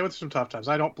 They went through some tough times.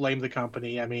 I don't blame the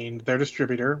company. I mean, their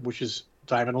distributor, which is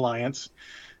Diamond Alliance,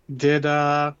 did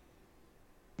have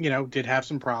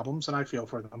some problems, and I feel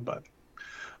for them. But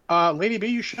Lady B,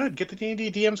 you should get the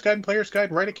D&D DM's Guide and Player's Guide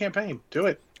and write a campaign. Do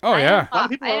it. Oh, yeah. A lot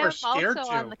of people I are am scared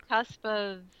also to. on the cusp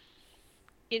of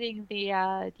getting the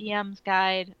DM's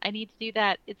Guide. I need to do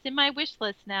that. It's in my wish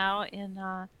list now. In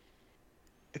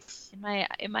my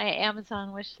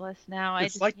Amazon wish list now.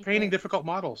 It's like painting difficult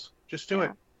models. Just do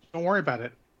it. Don't worry about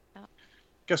it. Yeah.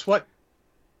 Guess what?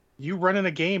 You running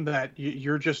a game that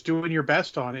you're just doing your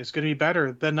best on is going to be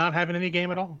better than not having any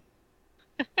game at all.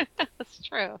 That's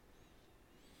true.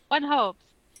 One hopes.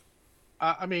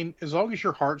 I mean, as long as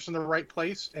your heart's in the right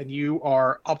place and you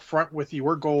are upfront with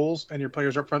your goals and your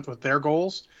players are upfront with their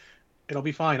goals, it'll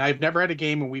be fine. I've never had a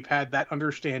game when we've had that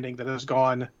understanding that has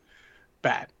gone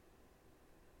bad.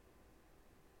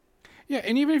 Yeah,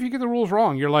 and even if you get the rules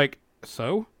wrong, you're like,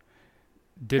 so?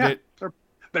 Did it?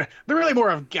 They're really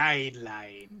more of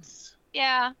guidelines.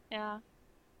 Yeah.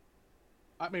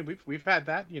 I mean, we've had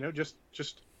that,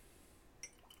 just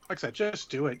like I said,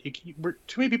 just do it.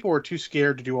 Too many people are too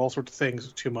scared to do all sorts of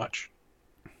things too much.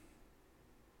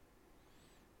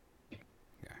 Yeah,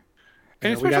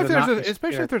 and we gotta not be especially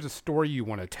if scared. there's a story you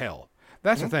want to tell.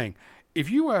 That's the thing. If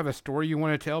you have a story you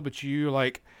want to tell, but you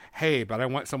like, hey, but I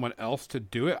want someone else to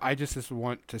do it. I just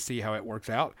want to see how it works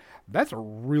out. That's a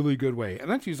really good way, and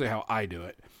that's usually how I do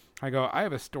it. I go, I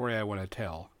have a story I want to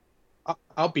tell.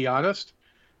 I'll be honest.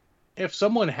 If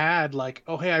someone had like,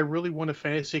 oh, hey, I really want a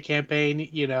fantasy campaign,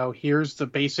 here's the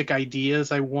basic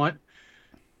ideas I want,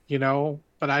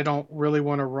 but I don't really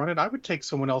want to run it, I would take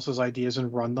someone else's ideas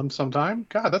and run them sometime.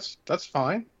 God, that's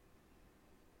fine.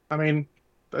 I mean,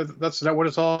 that's not what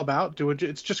it's all about.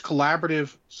 It's just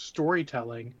collaborative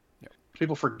storytelling. Yep.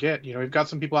 People forget, we've got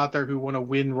some people out there who want to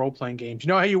win role-playing games. You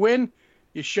know how you win?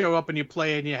 You show up and you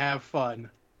play and you have fun.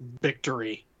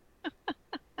 Victory.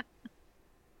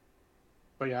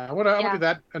 But yeah, I would do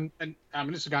that. And I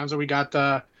mean, this is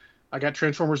Gonzo. I got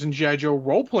Transformers and GI Joe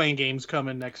role playing games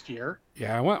coming next year.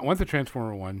 Yeah, I want the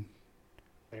Transformer one.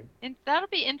 And that'll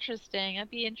be interesting. I'd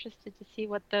be interested to see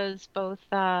what those both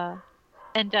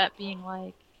end up being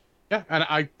like. Yeah, and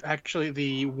I actually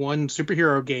the one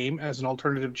superhero game as an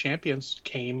alternative champions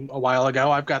came a while ago.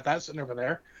 I've got that sitting over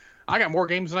there. I got more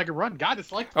games than I can run. God,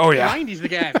 it's like Oh the yeah. 90s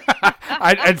again.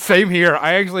 And same here.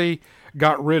 I actually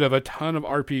got rid of a ton of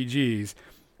RPGs,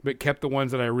 but kept the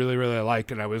ones that I really, really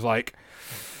liked. And I was like,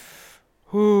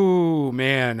 ooh,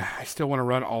 man, I still want to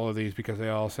run all of these because they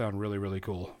all sound really, really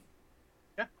cool.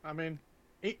 Yeah, I mean,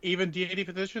 even D&D 5th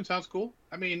edition sounds cool.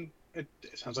 I mean, it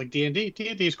sounds like D&D.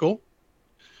 D&D is cool.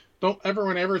 Don't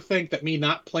everyone ever think that me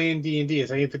not playing D&D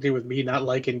has anything to do with me not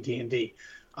liking D&D.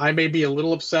 I may be a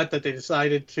little upset that they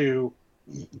decided to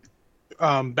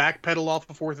backpedal off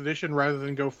of 4th edition rather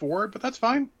than go forward, but that's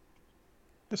fine.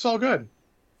 It's all good.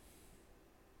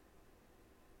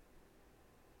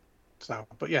 So,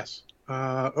 but yes.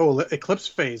 Eclipse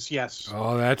Phase, yes.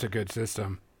 Oh, that's a good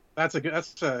system. That's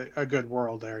a good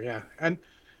world there, yeah. And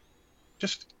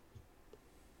just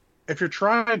if you're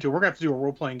trying to, we're gonna have to do a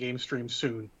role playing game stream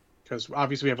soon because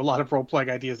obviously we have a lot of role playing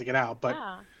ideas to get out. But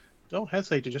Yeah. don't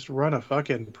hesitate to just run a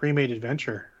fucking pre-made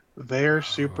adventure. They're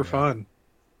super yeah. fun.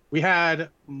 We had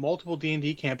multiple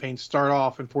D&D campaigns start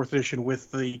off in 4th edition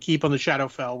with the Keep on the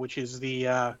Shadowfell, which is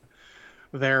their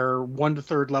 1 to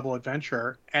 3rd level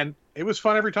adventure, and it was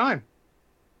fun every time.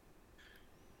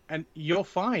 And you'll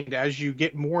find as you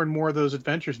get more and more of those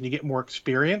adventures and you get more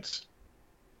experience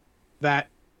that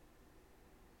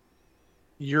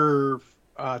you're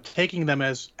taking them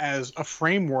as a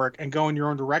framework and going your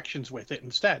own directions with it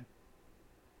instead.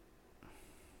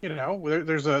 You know,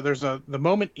 there's the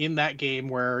moment in that game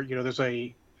where, you know, there's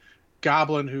a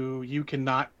goblin who you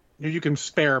can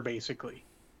spare basically.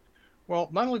 Well,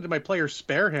 not only did my players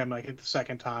spare him like the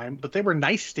second time, but they were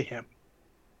nice to him.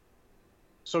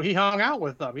 So he hung out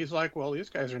with them. He's like, well, these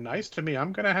guys are nice to me.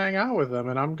 I'm going to hang out with them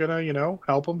and I'm going to, you know,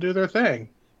 help them do their thing.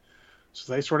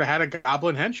 So they sort of had a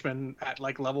goblin henchman at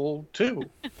like level 2.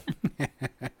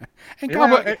 And,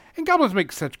 Yeah, and goblins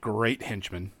make such great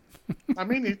henchmen. I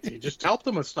mean, he just helped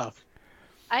them with stuff.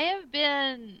 I have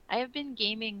been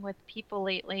gaming with people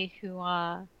lately who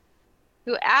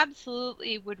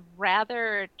absolutely would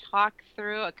rather talk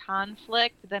through a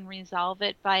conflict than resolve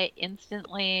it by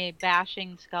instantly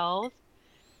bashing skulls.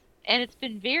 And it's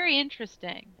been very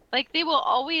interesting. Like, they will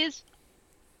always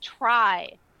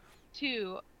try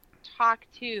to talk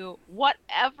to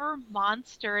whatever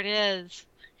monster it is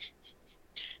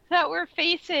that we're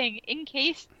facing in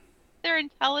case they're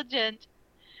intelligent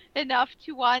enough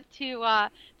to want to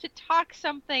talk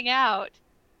something out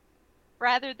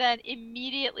rather than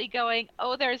immediately going,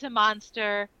 oh, there's a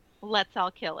monster, let's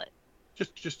all kill it.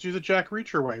 Just do the Jack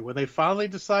Reacher way. When they finally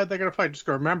decide they're going to fight, just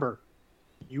go, remember,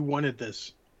 you wanted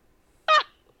this.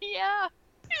 Yeah.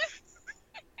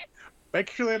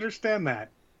 Make sure they understand that.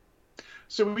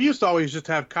 So we used to always just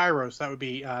have Kairos. That would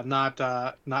be not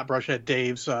Brushhead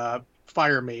Dave's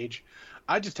fire mage.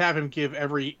 I just have him give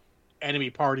every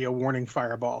enemy party a warning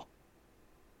fireball,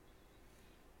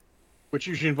 which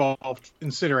usually involved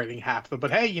incinerating half of them.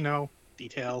 But hey, you know,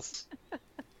 details.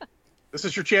 This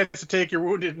is your chance to take your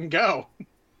wounded and go.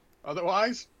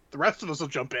 Otherwise, the rest of us will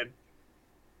jump in.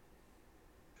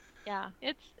 Yeah,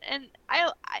 and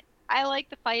I like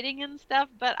the fighting and stuff,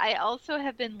 but I also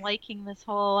have been liking this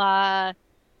whole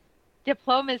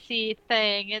diplomacy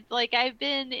thing. It's like I've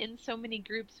been in so many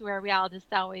groups where we all just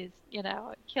always, you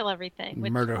know, kill everything.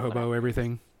 Murder hobo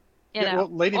everything. You Yeah, know,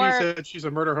 well, Lady B said she's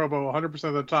a murder hobo 100%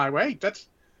 of the time. Wait,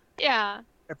 yeah,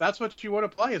 if that's what you want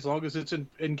to play, as long as it's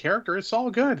in character, it's all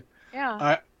good.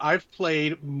 yeah. I've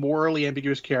played morally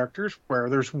ambiguous characters where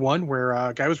there's one where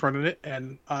a guy was running it,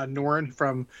 and Norin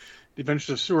from The Adventures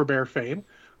of Sewer Bear fame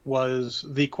was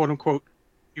the quote-unquote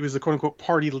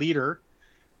party leader,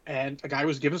 and a guy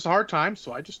was giving us a hard time,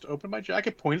 so I just opened my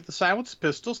jacket, pointed the silenced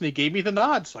pistols, and he gave me the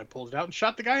nod, so I pulled it out and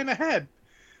shot the guy in the head.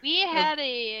 We had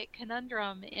a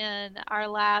conundrum in our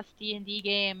last D&D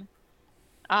game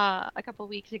a couple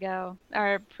weeks ago,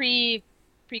 or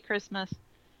pre-Christmas,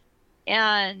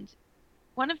 and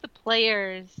one of the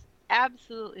players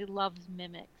absolutely loves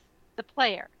mimics. The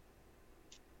player,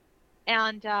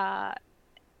 and the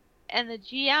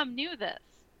GM knew this,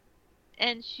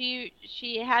 and she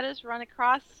had us run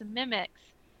across some mimics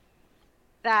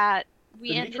that we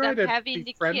Did he ended try up to having to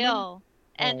befriend them? kill,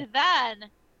 and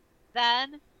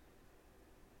then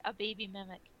a baby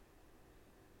mimic.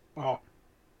 Oh,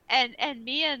 And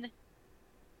me and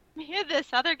this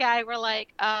other guy were like,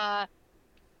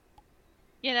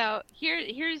 you know,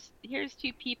 here's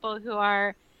two people who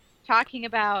are talking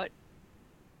about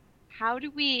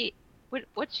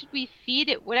what should we feed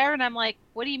it, whatever, and I'm like,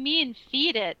 what do you mean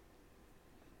feed it?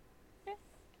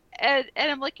 And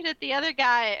I'm looking at the other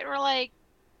guy, and we're like,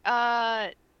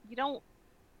 you don't.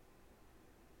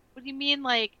 What do you mean,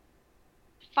 like,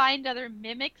 find other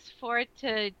mimics for it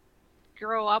to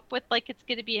grow up with? Like it's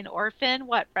going to be an orphan?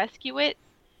 What, rescue it?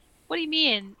 What do you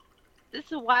mean? This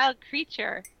is a wild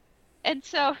creature. And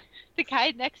so the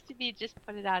guy next to me just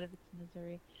put it out of its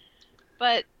misery.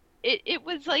 But it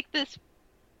was like this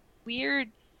weird,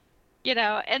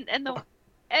 and the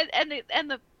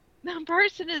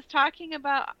person is talking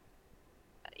about,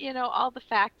 all the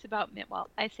facts about well,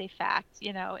 I say facts,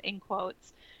 in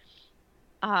quotes,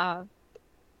 about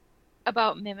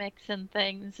mimics and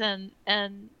things, and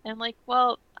like,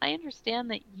 well, I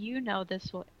understand that you know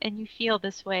this and you feel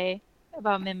this way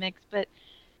about mimics, but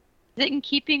is it in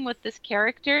keeping with this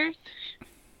character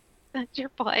that you're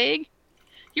playing?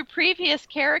 Your previous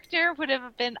character would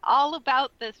have been all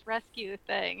about this rescue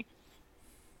thing.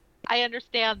 I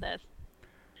understand this.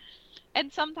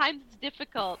 And sometimes it's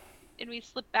difficult, and we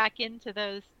slip back into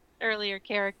those earlier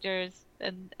characters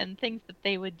and things that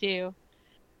they would do.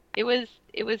 It was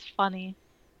funny.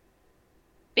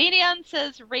 Banion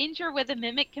says, Ranger with a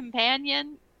mimic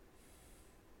companion?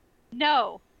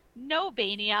 No,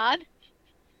 Banion.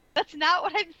 That's not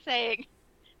what I'm saying.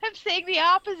 I'm saying the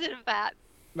opposite of that.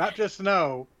 Not just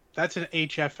no, that's an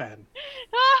HFN.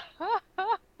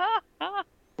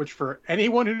 Which, for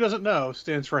anyone who doesn't know,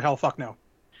 stands for hell fuck no.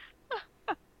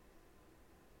 Oh,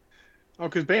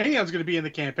 because Banion's going to be in the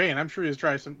campaign. I'm sure he's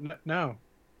trying some... No.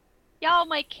 Y'all,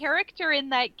 my character in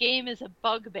that game is a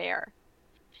bugbear.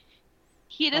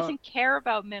 He doesn't care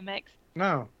about mimics.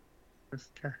 No. He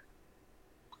doesn't care.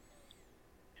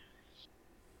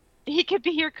 He could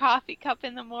be your coffee cup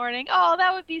in the morning. Oh,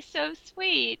 that would be so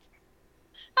sweet.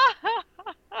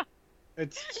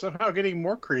 It's somehow getting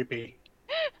more creepy.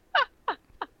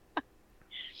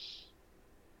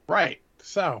 Right.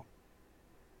 So.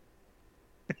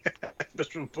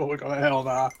 Mr. Bullock on the hell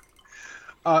nah.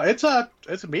 It's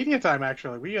a media time,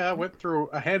 actually. We went through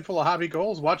a handful of hobby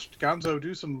goals, watched Gonzo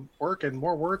do some work and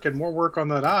more work on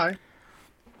the die.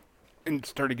 And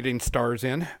started getting stars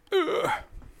in. Ugh.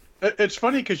 It's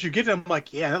funny because you get them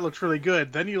like, yeah, that looks really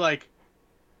good. Then you like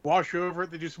wash over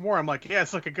it, they do some more. I'm like, yeah,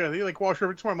 it's looking good. Then you like wash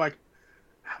over it some more. I'm like,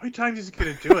 how many times is he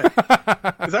going to do it?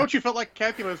 Is that what you felt like,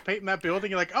 Kathy, when I was painting that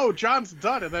building? You're like, oh, John's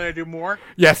done. And then I do more.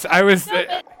 Yes, I was... No,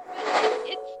 but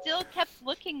it still kept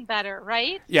looking better,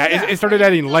 right? Yeah, it started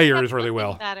adding layers really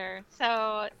well. Better.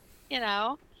 So,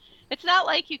 it's not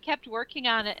like you kept working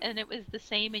on it and it was the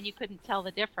same and you couldn't tell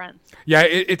the difference. Yeah,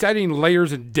 it's adding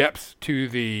layers and depths to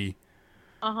the...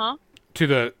 to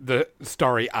the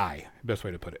starry eye. Best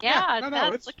way to put it. Yeah,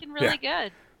 that's looking really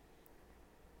good.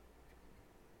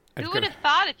 Who would have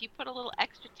thought if you put a little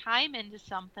extra time into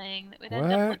something that would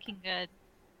end up looking good?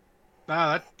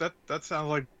 Nah, that sounds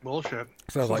like bullshit.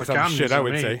 Sounds like some shit I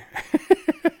would say.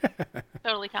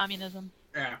 Totally communism.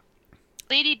 Yeah.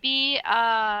 Lady B,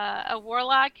 a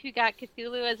warlock who got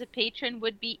Cthulhu as a patron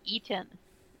would be eaten.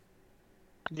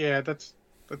 Yeah, that's.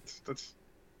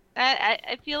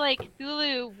 I feel like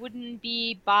Cthulhu wouldn't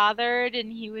be bothered,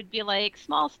 and he would be like,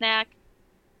 small snack.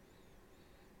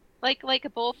 Like a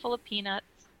bowl full of peanuts.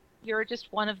 You're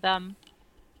just one of them.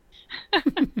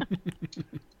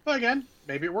 Well, again,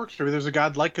 maybe it works. Maybe there's a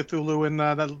god like Cthulhu in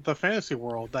the fantasy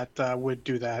world that would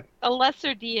do that. A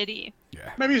lesser deity.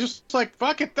 Yeah. Maybe he's just like,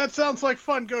 fuck it, that sounds like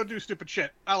fun. Go do stupid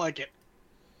shit. I like it.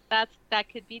 That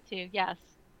could be too, yes.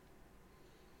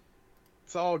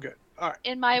 It's all good. All right.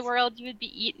 In my world, you would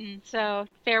be eaten. So,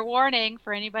 fair warning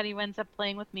for anybody who ends up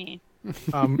playing with me.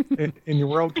 In your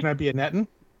world, can I be a Nettin?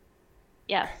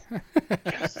 Yes.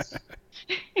 Yes.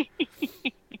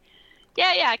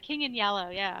 Yeah, King in Yellow,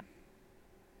 yeah.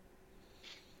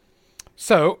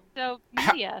 So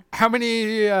media. How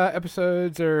many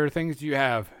episodes or things do you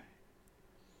have?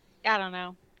 I don't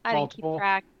know. I Multiple. didn't keep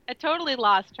track. I totally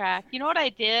lost track. You know what I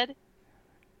did?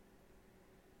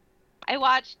 I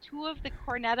watched 2 of the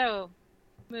Cornetto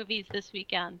movies this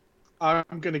weekend.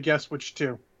 I'm going to guess which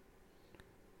 2.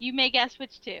 You may guess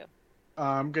which 2.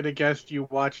 I'm going to guess you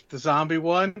watched the zombie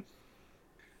one,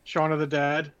 Shaun of the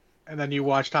Dead, and then you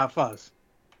watched Hot Fuzz.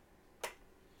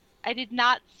 I did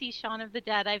not see Shaun of the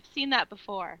Dead. I've seen that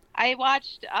before. I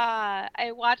watched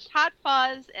Hot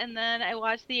Fuzz, and then I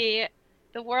watched the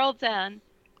World's End.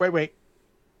 Wait.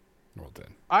 World's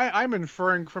End. I'm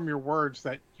inferring from your words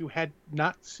that you had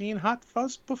not seen Hot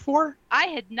Fuzz before? I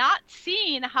had not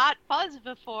seen Hot Fuzz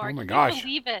before. Oh my Can gosh. you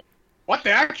believe it? What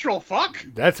the actual fuck?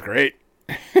 That's great.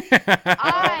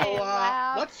 I Well,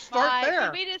 laughed. let's start there.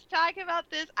 Can we just talk about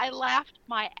this? I laughed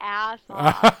my ass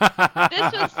off.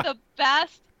 This was the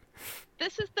best.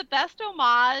 This is the best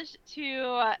homage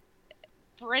to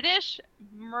British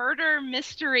murder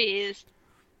mysteries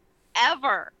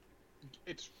ever.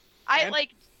 It's I and,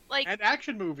 like and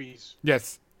action movies.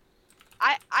 Yes.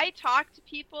 I talk to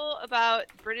people about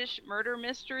British murder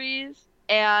mysteries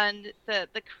and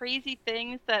the crazy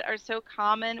things that are so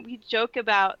common. We joke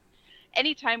about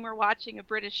anytime we're watching a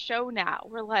British show now.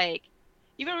 We're like,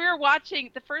 even we were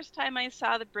watching the first time I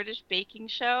saw the British baking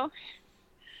show,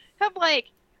 I'm like,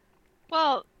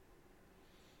 well,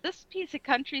 this piece of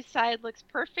countryside looks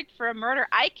perfect for a murder.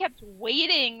 I kept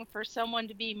waiting for someone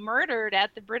to be murdered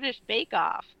at the British Bake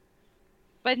Off.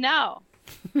 But no.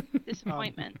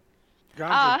 Disappointment.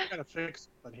 God, gotta fix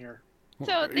something here.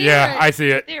 So I see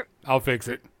it. I'll fix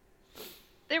it.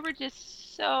 There were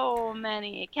just so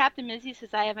many. Captain Mizzy says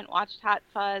I haven't watched Hot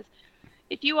Fuzz.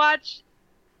 If you watch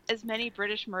as many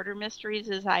British murder mysteries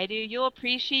as I do, you'll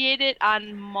appreciate it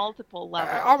on multiple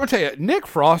levels. I'm gonna tell you, Nick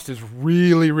Frost is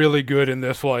really, really good in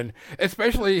this one,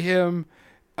 especially him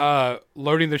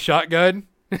loading the shotgun.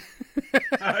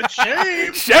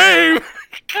 Shame! Shame!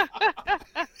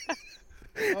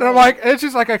 And I'm like, it's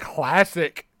just like a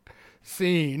classic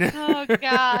scene. Oh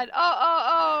God!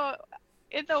 Oh!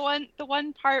 In the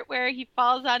one part where he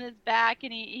falls on his back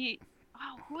and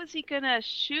who is he gonna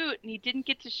shoot? And he didn't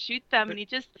get to shoot them, and he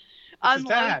just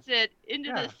unloads it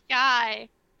into the sky.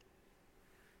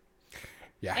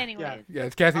 Yeah. Anyways. Yeah,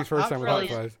 it's Kathy's first time with Hot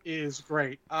Fuzz. Is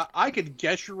great. I could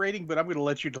guess your rating, but I'm going to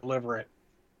let you deliver it.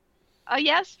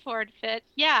 Yes, Ford Fit.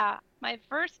 Yeah, my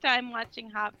first time watching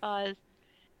Hot Fuzz,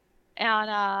 and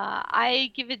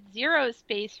I give it 0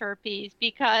 space herpes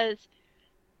because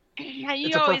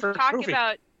you always talk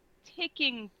about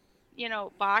ticking,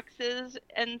 boxes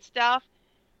and stuff.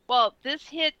 Well, this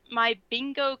hit my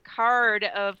bingo card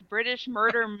of British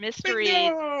murder mystery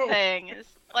things,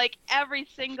 like every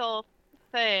single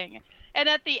thing. And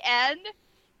at the end,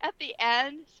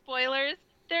 spoilers,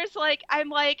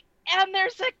 and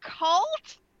there's a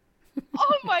cult?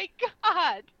 Oh my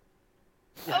God.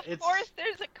 Yeah, of course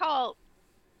there's a cult.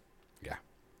 Yeah.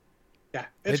 Yeah,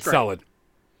 it's solid.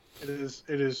 It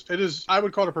is. I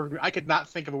would call it a perfect movie. I could not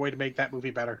think of a way to make that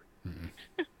movie better.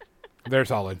 Mm-hmm. They're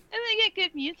solid. And they get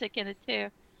good music in it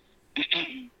too.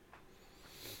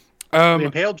 The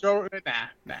Impaled Joe?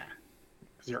 Nah.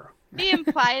 0. The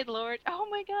Implied Lord. Oh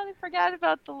my God, I forgot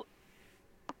about the.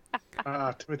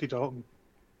 Timothy Dalton.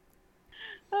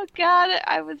 Oh God,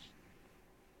 I was.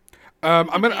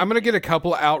 I'm gonna get a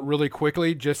couple out really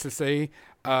quickly just to say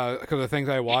because of the things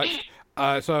I watched.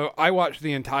 So I watched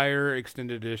the entire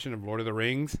extended edition of Lord of the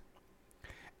Rings.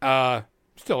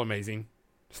 Still amazing,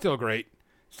 still great.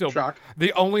 Still, shock.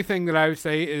 The only thing that I would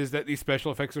say is that these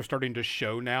special effects are starting to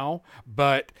show now,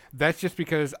 but that's just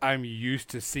because I'm used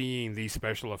to seeing these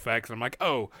special effects. I'm like,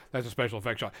 oh, that's a special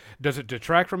effect shot. Does it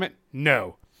detract from it?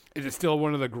 No. Is it still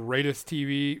one of the greatest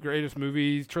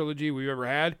movies trilogy we've ever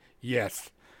had?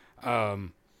 Yes.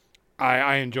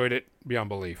 I enjoyed it beyond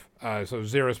belief. So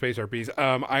 0 space RPs.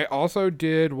 I also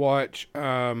did watch.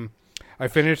 I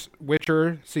finished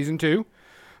Witcher season 2.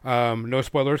 No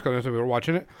spoilers because we were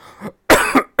watching it.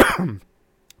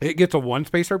 It gets a 1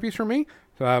 space herpes from me,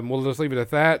 so we'll just leave it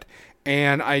at that.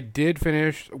 And I did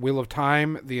finish Wheel of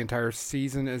Time. The entire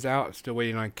season is out. Still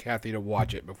waiting on Kathy to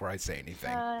watch it before I say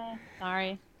anything.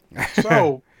 Sorry.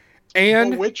 So,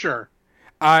 and The Witcher.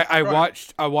 I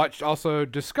watched also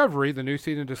Discovery, the new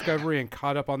season of Discovery, and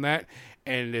caught up on that.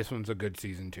 And this one's a good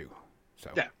season too.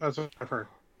 So yeah, that's what I've heard.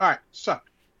 All right, so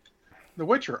The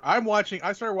Witcher. I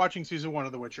started watching season 1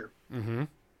 of The Witcher. Mm-hmm.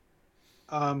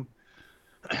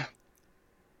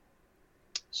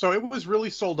 So it was really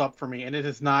sold up for me, and it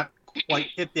has not quite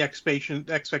hit the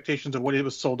expectations of what it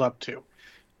was sold up to.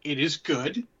 It is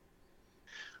good.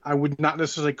 I would not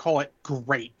necessarily call it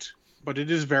great, but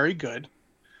it is very good.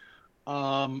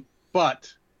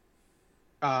 But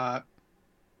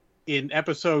in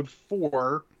episode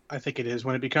 4, I think it is,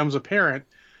 when it becomes apparent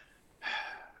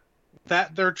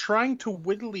that they're trying to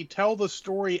wittily tell the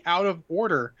story out of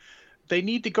order, they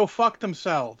need to go fuck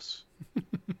themselves.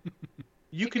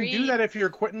 You can do that if you're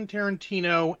Quentin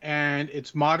Tarantino and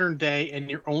it's modern day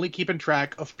and you're only keeping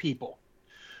track of people.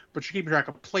 But you're keeping track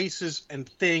of places and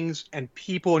things and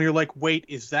people, and you're like, wait,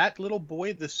 is that little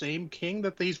boy the same king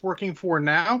that he's working for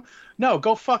now? No,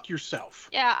 go fuck yourself.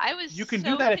 Yeah, I was. You can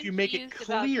do that if you make it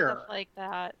clear. Stuff like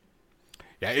that.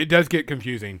 Yeah, it does get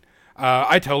confusing.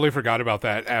 I totally forgot about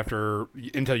that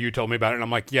until you told me about it, and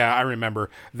I'm like, yeah, I remember.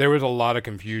 There was a lot of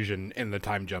confusion in the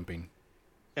time jumping.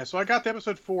 Yeah, so I got to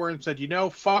episode 4 and said,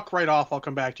 fuck right off. I'll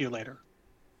come back to you later.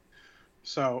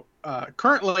 So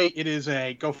currently, it is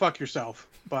a go fuck yourself,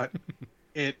 but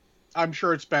it. I'm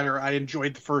sure it's better. I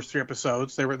enjoyed the first 3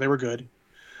 episodes; they were good,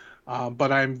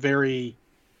 but I'm very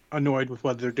annoyed with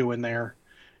what they're doing there.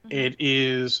 Mhm. It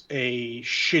is a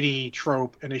shitty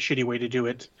trope and a shitty way to do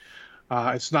it.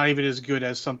 It's not even as good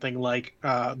as something like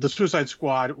the Suicide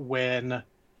Squad when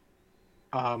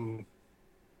um,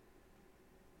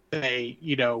 they,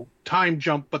 time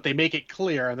jump, but they make it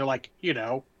clear and they're like,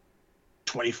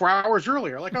 24 hours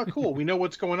earlier. Like, oh, cool, we know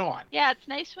what's going on. Yeah, it's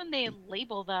nice when they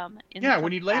label them in Yeah,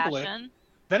 when some you label it, fashion.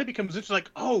 then it becomes it's like,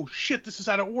 oh shit, this is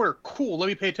out of order. Cool, let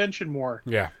me pay attention more.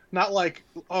 Yeah. Not like,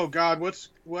 oh god, what?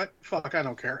 Fuck, I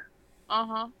don't care. Uh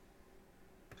huh.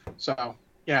 So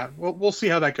yeah, we'll see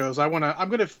how that goes.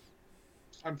 I'm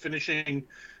finishing.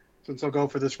 Since I'll go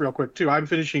for this real quick too, I'm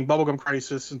finishing Bubblegum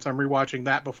Crisis since I'm rewatching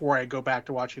that before I go back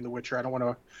to watching The Witcher. I don't want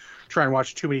to try and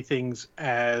watch too many things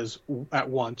at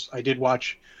once. I did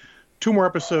watch 2 more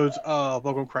episodes of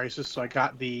Bubblegum Crisis, so I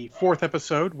got the 4th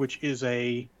episode, which is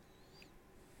a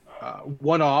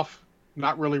one-off,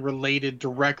 not really related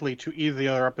directly to either of the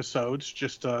other episodes,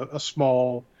 just a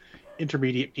small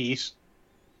intermediate piece.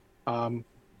 I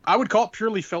would call it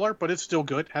purely filler, but it's still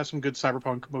good. It has some good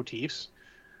cyberpunk motifs.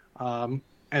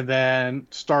 And then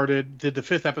did the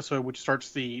 5th episode, which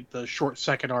starts the short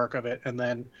second arc of it, and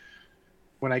then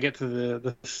when I get to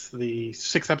the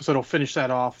 6th episode, I'll finish that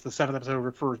off. The 7th episode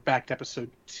refers back to episode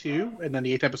 2, and then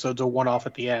the 8th episode's a one-off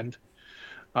at the end.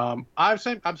 I'm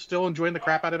still enjoying the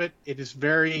crap out of it. It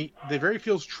very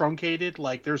feels truncated.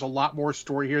 Like there's a lot more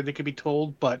story here that could be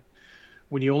told, but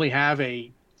when you only have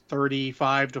a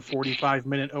 35 to 45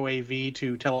 minute OAV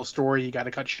to tell a story, you got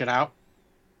to cut shit out.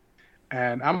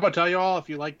 And I'm gonna tell you all, if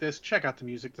you like this, check out the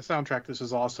music. The soundtrack, this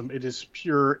is awesome. It is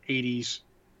pure 80s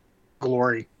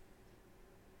glory.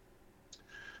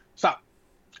 So,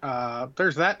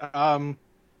 there's that.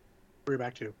 We're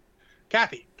back to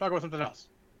Kathy. Talk about something else.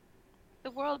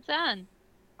 The World's End.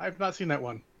 I've not seen that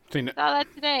one. Seen it. Saw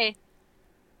that today.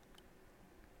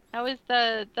 That was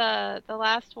the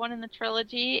last one in the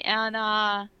trilogy,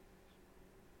 and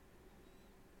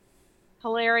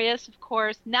hilarious, of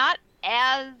course. Not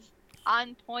as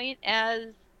on point as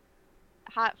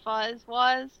Hot Fuzz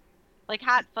was. Like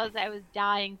Hot Fuzz, I was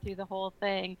dying through the whole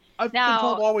thing. I've been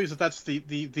told always that that's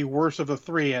the worst of the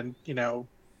three, and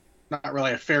not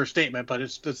really a fair statement, but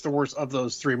it's the worst of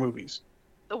those 3 movies.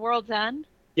 The World's End.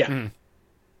 Yeah.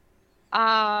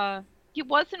 It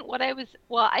wasn't what I was.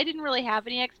 Well, I didn't really have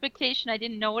any expectation. I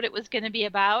didn't know what it was going to be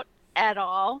about at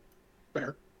all.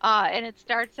 Fair. And it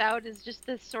starts out as just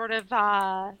this sort of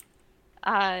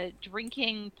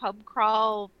drinking pub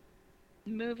crawl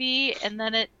movie, and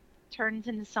then it turns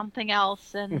into something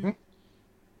else. And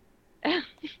I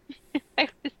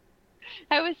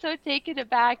was so taken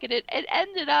aback, and it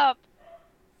ended up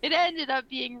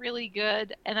being really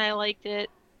good, and I liked it.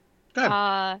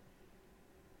 Good.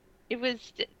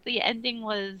 The ending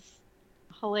was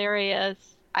hilarious.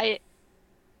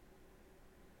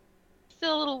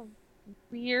 Still a little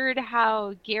weird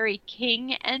how Gary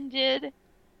King ended,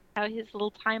 how his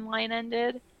little timeline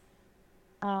ended.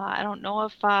 I don't know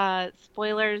if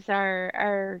spoilers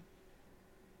are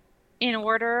in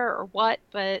order or what,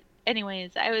 but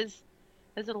anyways, I was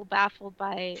a little baffled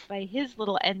by his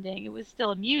little ending. It was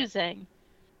still amusing.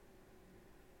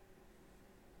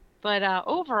 But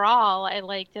overall, I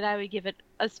liked it. I would give it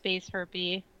a space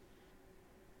herpy.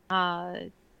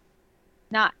 Not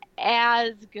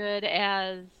as good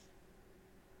as...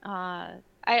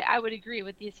 I would agree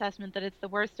with the assessment that it's the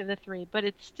worst of the 3, but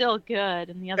it's still good,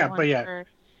 and the other ones were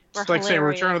it's like hilarious. saying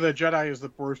Return of the Jedi is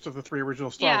the worst of the 3 original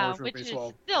Star Wars movies. Which is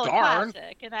well, still darn. a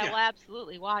classic, and I will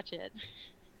absolutely watch it.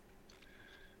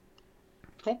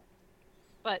 Cool.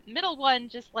 But middle one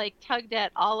just like tugged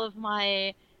at all of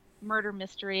my murder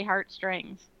mystery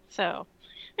heartstrings. So.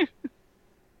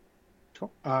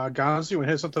 Cool. Gonzi, you want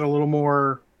to hit something a little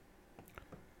more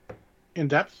in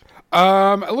depth?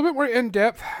 A little bit more in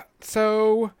depth.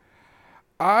 So,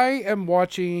 I am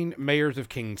watching Mayors of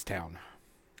Kingstown.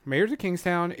 Mayors of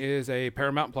Kingstown is a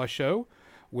Paramount Plus show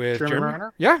with Jeremy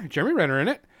Renner? Yeah, Jeremy Renner in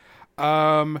it.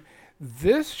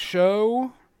 This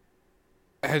show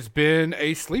has been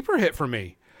a sleeper hit for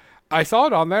me. I saw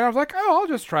it on there. I was like, oh, I'll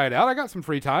just try it out. I got some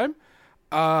free time.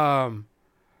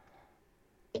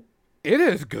 It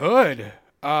is good.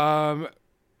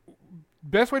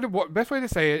 Best way to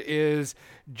say it is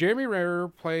Jeremy Renner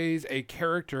plays a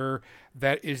character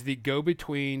that is the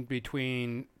go-between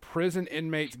between prison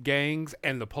inmates, gangs,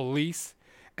 and the police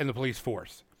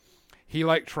force. He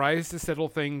tries to settle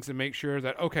things and make sure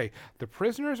that, okay, the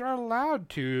prisoners are allowed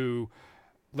to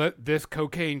let this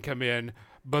cocaine come in,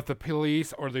 but the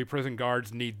police or the prison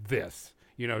guards need this,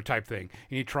 type thing.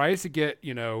 And he tries to get,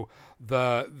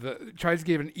 tries to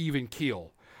give an even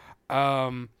keel.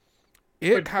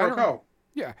 It kind of,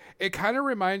 yeah, it kind of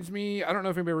reminds me. I don't know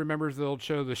if anybody remembers the old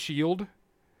show, The Shield.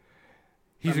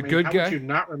 He's a good guy. How would you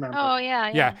not remember? Oh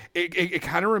yeah. Yeah, it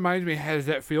kind of reminds me, has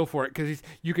that feel for it, because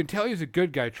you can tell he's a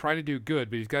good guy trying to do good,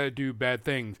 but he's got to do bad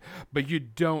things. But you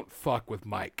don't fuck with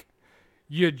Mike.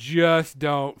 You just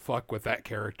don't fuck with that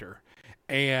character.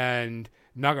 And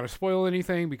not going to spoil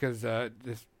anything because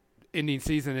this ending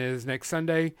season is next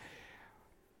Sunday.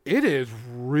 It is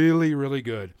really, really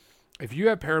good. If you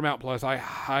have Paramount Plus, I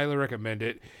highly recommend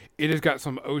it. It has got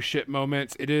some oh shit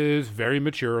moments. It is very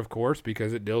mature, of course,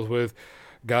 because it deals with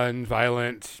guns,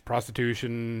 violence,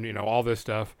 prostitution, all this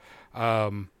stuff.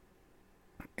 And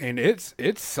it's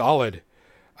solid.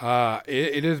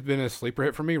 It has been a sleeper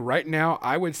hit for me right now.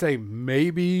 I would say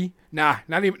maybe not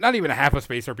even a half a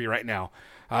Space RP right now,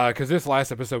 because this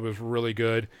last episode was really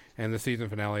good, and the season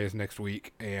finale is next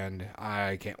week, and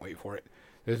I can't wait for it.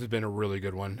 This has been a really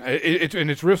good one.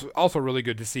 It's also really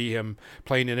good to see him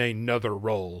playing in another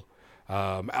role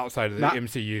outside of the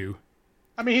MCU.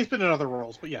 I mean, he's been in other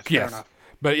roles, but yes, fair enough.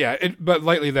 But yeah, but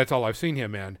lately that's all I've seen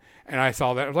him in. And I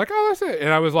saw that. I was like, oh, that's it.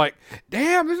 And I was like,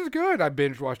 damn, this is good. I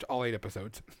binge watched all 8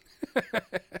 episodes.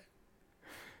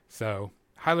 So,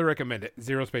 highly recommend it.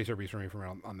 0 Space RPs for me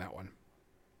on that one.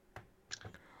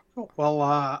 Cool.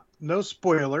 Well, no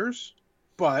spoilers,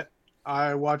 but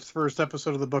I watched the first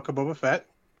episode of the Book of Boba Fett.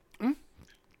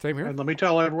 Same here. And let me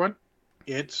tell everyone,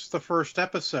 it's the first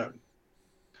episode.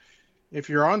 If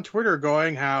you're on Twitter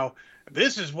going how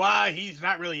this is why he's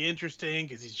not really interesting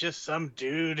because he's just some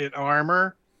dude in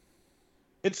armor,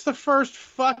 it's the first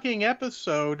fucking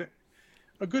episode.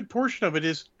 A good portion of it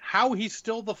is how he's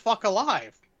still the fuck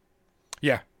alive.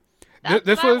 Yeah. That's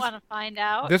what I want to find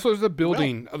out. This was the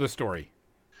building of the story.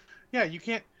 Yeah, you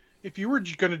can't. If you were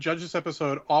going to judge this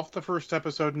episode off the first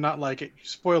episode and not like it,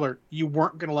 spoiler, you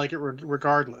weren't going to like it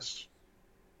regardless.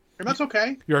 And that's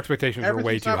okay. Your expectations were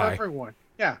way too high. Everyone.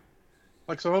 Yeah.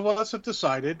 Like some of us have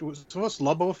decided, some of us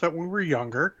love Boba Fett when we were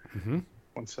younger. Mm-hmm.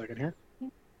 1 second here.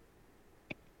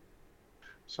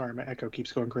 Sorry, my echo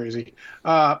keeps going crazy.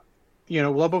 Love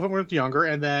Boba Fett when we were younger,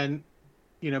 and then,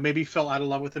 maybe fell out of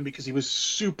love with him because he was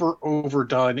super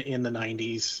overdone in the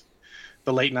 90s.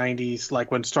 The late 90s,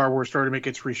 like when Star Wars started to make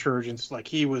its resurgence, like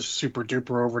he was super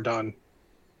duper overdone.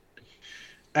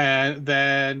 And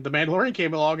then The Mandalorian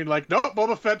came along and like, nope,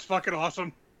 Boba Fett's fucking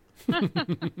awesome.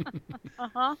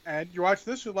 Uh-huh. And you watch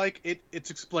this, you're like, it's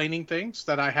explaining things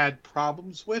that I had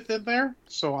problems with in there.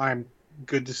 So I'm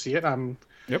good to see it. I'm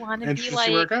interested to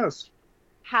see where it goes.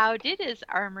 How did his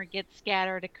armor get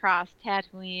scattered across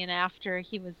Tatooine after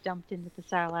he was dumped into the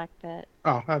Sarlacc pit?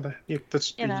 Oh,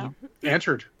 that's answered.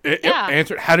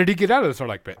 Answered. How did he get out of the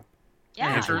Sarlacc pit?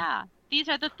 Yeah. These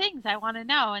are the things I want to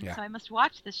know, and so I must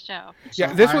watch this show. Yeah,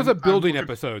 so this was a building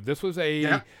episode. This was a...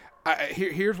 Yeah.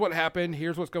 Here's what happened.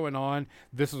 Here's what's going on.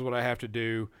 This is what I have to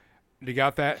do. You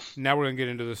got that? Now we're going to get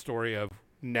into the story of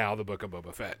now the Book of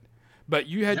Boba Fett. But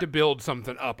you had to build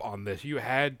something up on this. You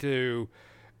had to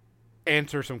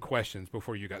answer some questions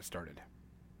before you got started.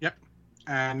 Yep.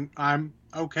 And I'm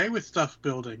okay with stuff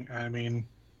building. I mean,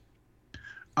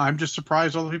 I'm just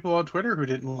surprised all the people on Twitter who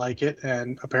didn't like it,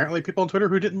 and apparently people on Twitter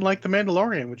who didn't like The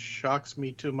Mandalorian, which shocks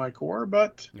me to my core,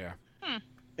 but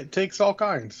it takes all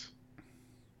kinds.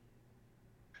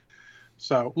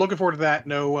 So, looking forward to that.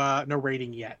 No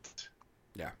rating yet.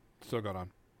 Yeah, still going on.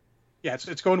 Yeah,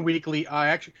 it's going weekly.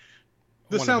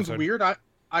 This sounds weird.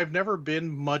 I've never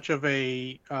been much of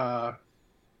a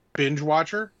binge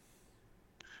watcher,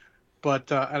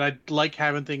 but and I like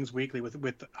having things weekly.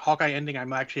 With Hawkeye ending,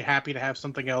 I'm actually happy to have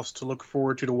something else to look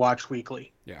forward to watch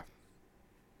weekly. Yeah.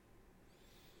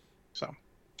 So,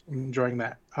 I'm enjoying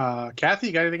that. Kathy,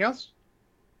 you got anything else?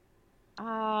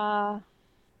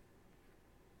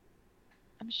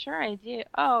 I'm sure I do.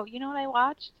 Oh, you know what I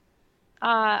watched?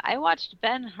 I watched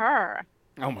Ben-Hur.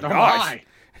 Oh my gosh.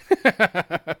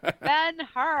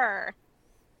 Ben-Hur.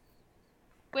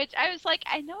 Which I was like,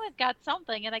 I know I've got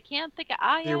something, and I can't think of...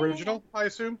 The original, I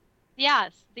assume?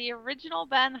 Yes, the original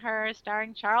Ben-Hur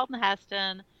starring Charlton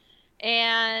Heston.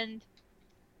 And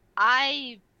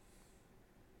I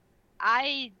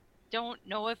don't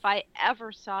know if I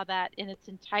ever saw that in its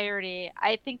entirety.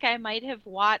 I think I might have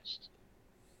watched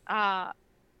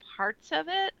parts of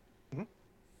it.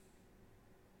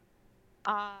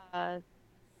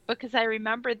 Because I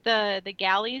remembered the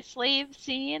galley slave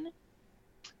scene,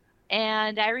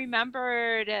 and I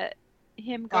remembered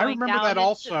him going down. I remember that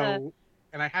also.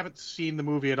 and I haven't seen the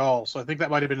movie at all, so I think that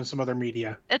might have been in some other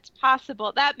media. It's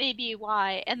possible. That may be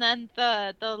why. And then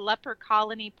the leper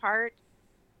colony part,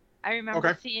 I remember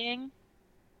Okay. seeing.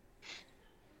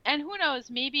 And who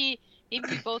knows, maybe we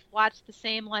both watched the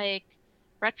same like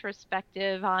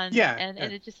retrospective on Yeah, and yeah.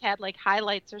 it just had like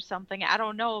highlights or something. I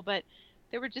don't know, but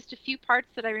there were just a few parts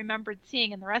that I remembered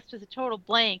seeing and the rest was a total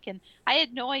blank. And I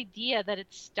had no idea that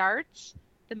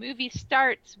the movie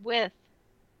starts with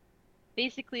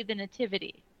basically the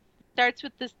nativity. It starts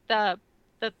with the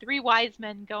three wise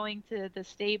men going to the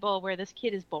stable where this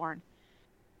kid is born.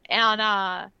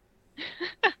 And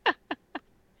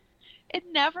it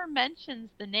never mentions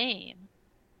the name.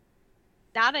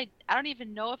 I don't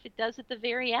even know if it does at the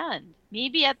very end.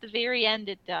 Maybe at the very end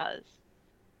it does.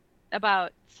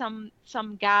 About some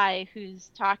guy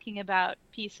who's talking about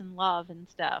peace and love and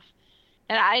stuff.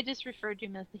 And I just referred to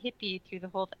him as the hippie through the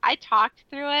whole thing. I talked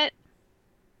through it.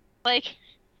 Like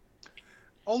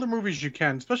Older movies you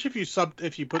can, especially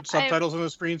if you put subtitles on the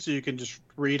screen so you can just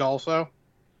read also.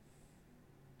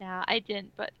 yeah, I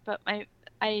didn't, but I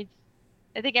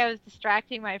think I was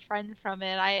distracting my friend from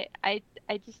it. I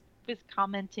just was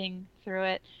commenting through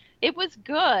it. It was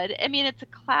good. I mean, it's a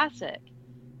classic,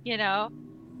 you know.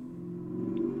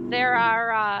 There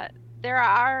are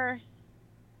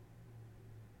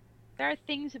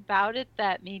things about it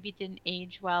that maybe didn't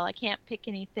age well. I can't pick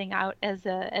anything out as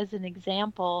an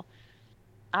example.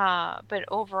 But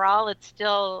overall, it's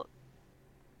still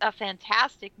a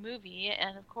fantastic movie,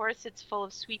 and of course, it's full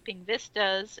of sweeping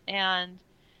vistas and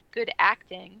good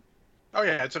acting. Oh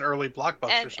yeah, it's an early blockbuster,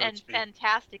 and, so to speak.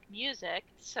 fantastic music.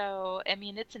 So, I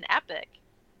mean, it's an epic.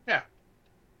 Yeah.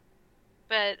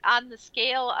 But on the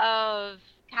scale of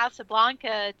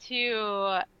Casablanca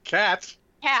to Cats.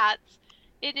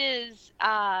 it is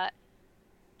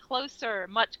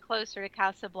much closer to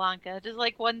Casablanca. Just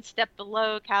like one step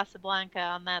below Casablanca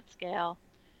on that scale.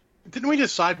 Didn't we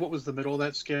decide what was the middle of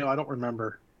that scale? I don't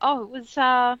remember. Oh, it was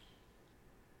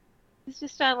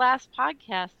just our last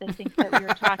podcast, I think, that we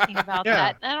were talking about Yeah.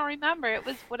 that. I don't remember. It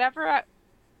was whatever I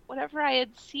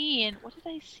had seen. What did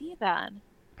I see then?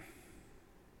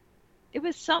 It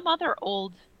was some other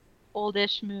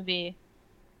oldish movie.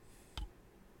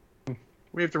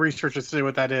 We have to research to see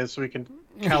what that is so we can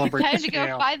calibrate Time the to go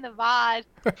scale. find the VOD.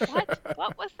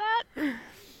 What was that?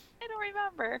 I don't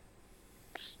remember.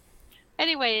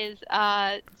 Anyways,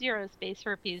 Zero Space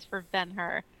Herpes for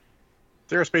Ben-Hur.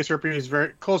 Zero Space Herpes is very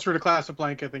closer to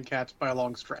Casablanca than Cats by a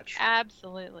long stretch.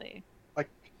 Absolutely.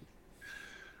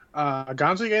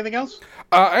 Gonzo, you got anything else?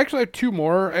 I actually have two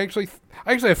more. I actually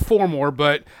have four more,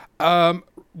 but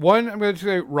one I'm going to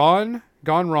say Ron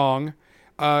Gone Wrong,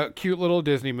 cute little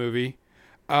Disney movie.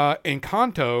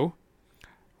 Encanto,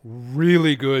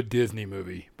 really good Disney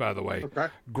movie, by the way. Okay.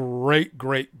 Great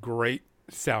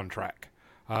soundtrack.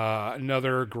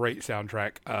 Another great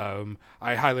soundtrack.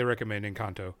 I highly recommend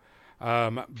Encanto.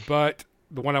 But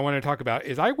the one I want to talk about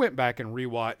is I went back and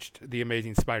rewatched The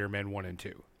Amazing Spider-Man 1 and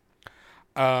 2.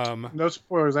 No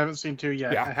spoilers. I haven't seen 2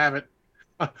 yet. Yeah. I haven't.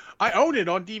 I own it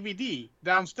on DVD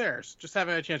downstairs. Just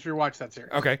haven't had a chance to rewatch that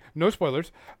series. Okay, no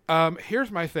spoilers.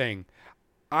 Here's my thing.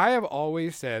 I have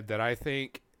always said that I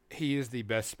think he is the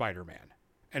best Spider-Man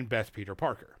and best Peter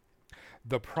Parker.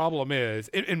 The problem is,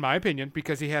 in my opinion,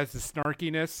 because he has the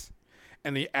snarkiness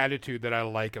and the attitude that I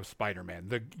like of Spider-Man.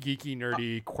 The geeky,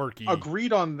 nerdy, quirky.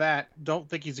 Agreed on that. Don't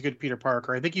think he's a good Peter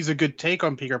Parker. I think he's a good take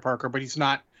on Peter Parker, but he's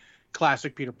not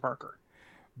classic Peter Parker.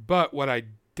 But what I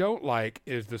don't like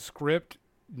is the script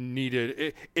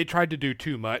it tried to do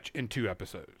too much in 2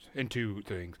 episodes, in 2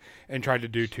 things, and tried to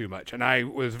do too much. And I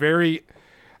was very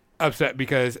upset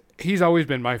because he's always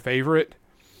been my favorite,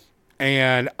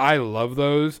 and I love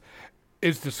those.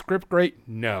 Is the script great?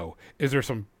 No. Is there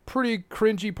some pretty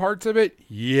cringy parts of it?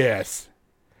 Yes.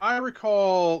 I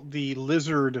recall the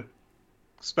lizard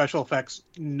special effects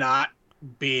not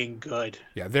being good.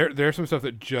 Yeah, there's some stuff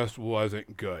that just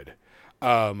wasn't good.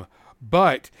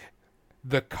 But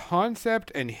the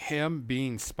concept and him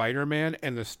being Spider-Man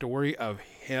and the story of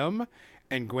him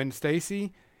and Gwen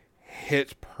Stacy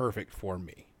hits perfect for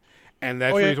me. And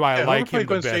that's the reason why I like him the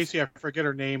Gwen best. Stacy, I forget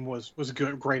her name, was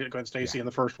good, great at Gwen Stacy in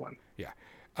the first one. Yeah.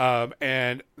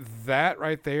 And that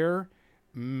right there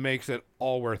makes it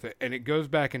all worth it. And it goes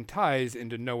back and ties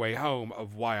into No Way Home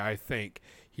of why I think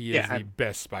he is the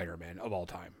best Spider-Man of all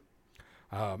time.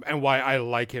 And why I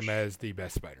like him as the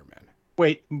best Spider-Man.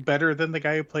 Wait, better than the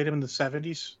guy who played him in the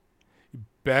 70s?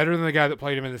 Better than the guy that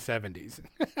played him in the 70s.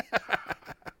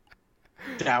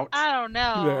 Doubt. I don't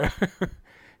know.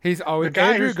 He's always the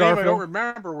guy Andrew whose name I don't Garfield.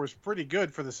 remember was pretty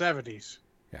good for the 70s.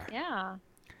 Yeah.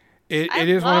 It I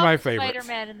is one of my loved favorites.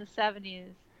 Spider-Man in the 70s.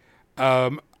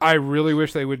 I really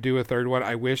wish they would do a third one.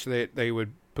 I wish that they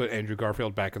would put Andrew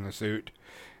Garfield back in the suit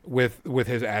with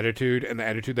his attitude and the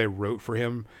attitude they wrote for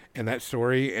him in that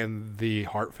story and the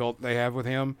heartfelt they have with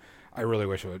him. I really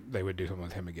wish they would do something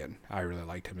with him again. I really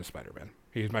liked him as Spider-Man.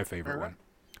 He's my favorite one.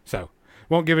 So,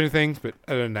 won't give anything, but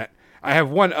other than that, I have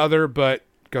one other, but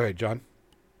go ahead, John.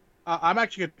 I'm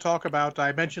actually going to talk about,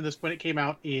 I mentioned this when it came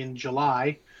out in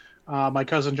July, my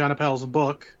cousin John Appel's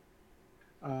book,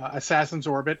 Assassin's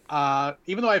Orbit.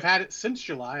 Even though I've had it since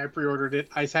July, I pre-ordered it.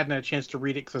 I just hadn't had a chance to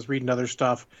read it because I was reading other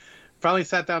stuff. Finally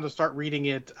sat down to start reading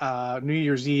it New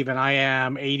Year's Eve, and I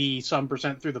am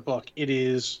 80-some% through the book. It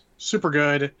is super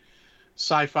good,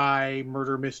 sci-fi,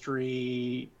 murder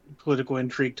mystery, political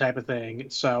intrigue type of thing.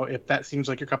 So if that seems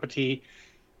like your cup of tea,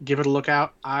 give it a look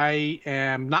out. I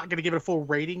am not going to give it a full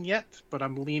rating yet, but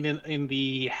I'm leaning in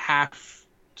the half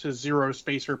to zero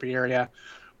space herpy area.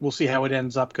 We'll see how it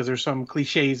ends up because there's some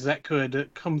cliches that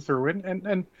could come through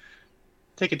and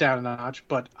take it down a notch,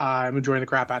 but I'm enjoying the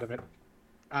crap out of it.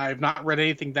 I've not read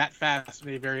anything that fast in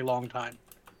a very long time.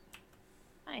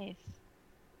 Nice.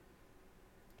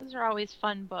 Those are always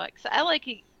fun books. I like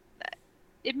it.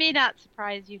 It may not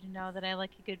surprise you to know that I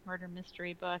like a good murder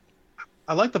mystery book.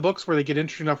 I like the books where they get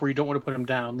interesting enough where you don't want to put them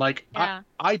down. Like, Yeah.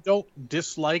 I don't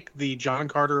dislike the John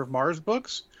Carter of Mars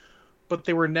books, but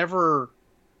they were never,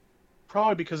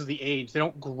 probably because of the age, they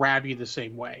don't grab you the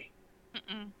same way.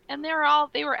 And they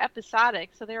were episodic,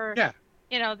 so they were,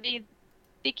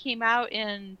 they came out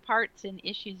in parts in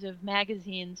issues of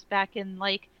magazines back in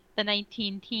like the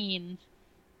 19-teens.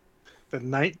 The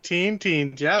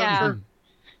 19-teens, yeah. Sure.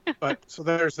 But so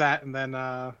there's that, and then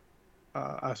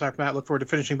aside from that, I look forward to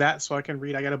finishing that so I can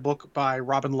read. I got a book by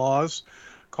Robin Laws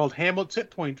called Hamlet's Hit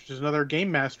Point, which is another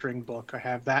game mastering book. I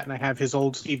have that, and I have his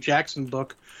old Steve Jackson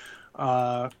book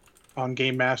on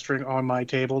game mastering on my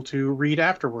table to read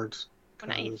afterwards.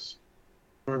 Nice.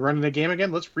 We're running the game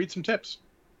again. Let's read some tips.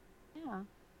 Yeah.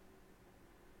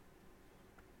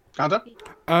 Conda?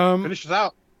 Finish us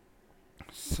out.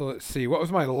 So let's see. What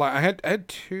was my I had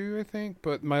two, I think,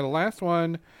 but my last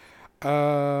one,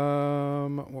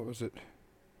 what was it?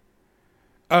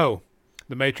 Oh,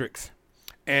 The Matrix.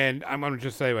 And I'm going to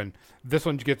just say this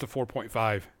one gets a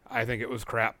 4.5. I think it was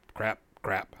crap. I'm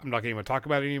not going to even talk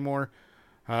about it anymore.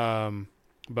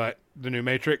 But the new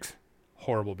Matrix,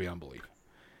 horrible beyond belief.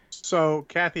 So,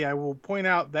 Kathy, I will point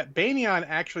out that Banyan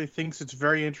actually thinks it's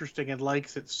very interesting and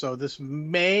likes it. So this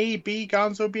may be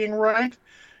Gonzo being right.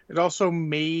 It also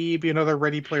may be another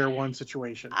Ready Player One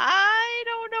situation. I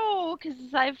don't know, because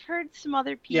I've heard some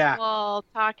other people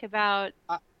talk about...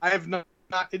 I have not.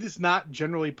 It is not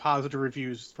generally positive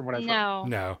reviews from what I've heard.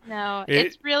 No.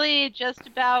 It's really just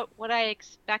about what I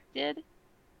expected.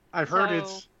 I've heard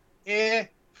it's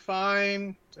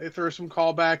fine. There are some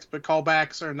callbacks, but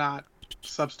callbacks are not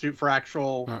substitute for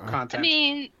actual content. I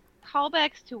mean,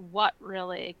 callbacks to what,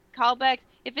 really?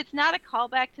 If it's not a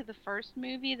callback to the first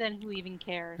movie, then who even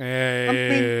cares? I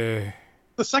mean,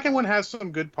 the second one has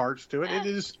some good parts to it.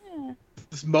 It's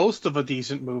most of a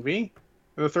decent movie.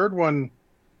 The third one...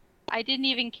 I didn't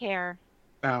even care.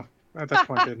 No, at that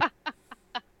point didn't.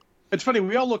 It's funny,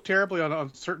 we all look terribly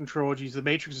on certain trilogies. The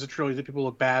Matrix is a trilogy that people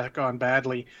look back on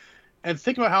badly. And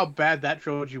think about how bad that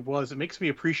trilogy was. It makes me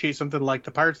appreciate something like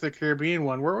the Pirates of the Caribbean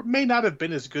one, where it may not have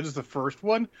been as good as the first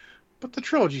one, but the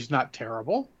trilogy's not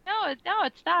terrible. No,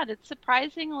 it's not. It's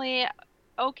surprisingly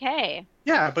okay.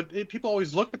 Yeah, but people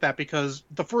always look at that because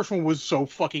the first one was so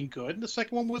fucking good, and the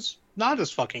second one was not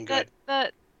as fucking good.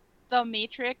 The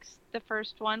Matrix, the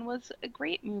first one, was a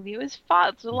great movie. It was fun.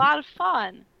 It was a lot of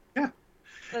fun. Yeah.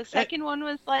 The second one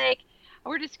was like,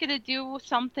 we're just going to do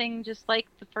something just like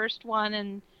the first one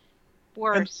and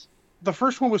worse. And the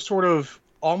first one was sort of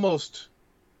almost,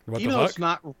 even though it's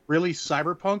not really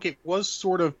cyberpunk, it was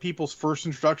sort of people's first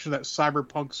introduction to that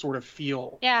cyberpunk sort of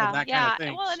feel. Yeah, that kind of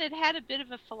thing. Well, and it had a bit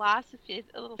of a philosophy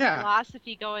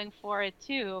going for it,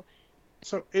 too.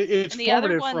 So it's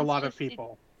formative for a lot of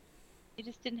people. It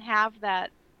just didn't have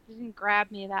that. It didn't grab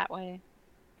me that way.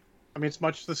 I mean, it's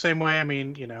much the same way. I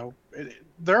mean,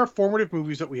 there are formative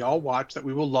movies that we all watch that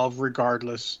we will love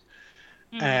regardless.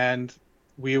 And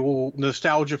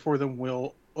nostalgia for them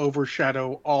will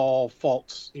overshadow all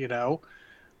faults,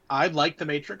 I like The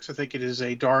Matrix. I think it is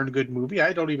a darn good movie.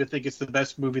 I don't even think it's the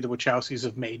best movie the Wachowskis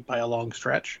have made by a long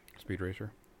stretch. Speed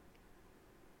Racer.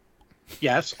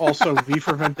 Yes. Also, V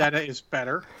for Vendetta is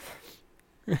better.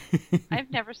 I've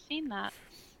never seen that.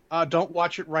 Don't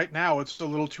watch it right now. It's a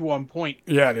little too on point.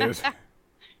 Yeah, it is.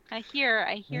 I hear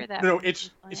that. No,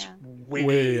 it's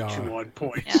way too on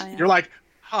point. Yeah. You're like,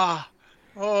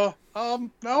 no.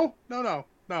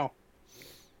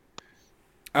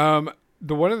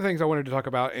 the one of the things I wanted to talk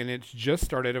about, and it's just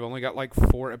started. I've only got like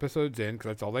 4 episodes in because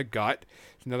that's all they got.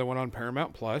 It's another one on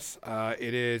Paramount Plus.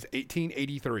 It is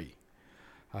 1883.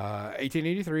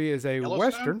 1883 is a Yellowstone?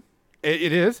 western.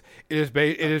 It is. It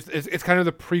is. It's kind of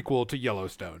the prequel to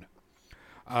Yellowstone.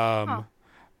 Does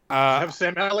it have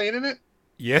Sam Elliott in it?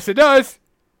 Yes, it does.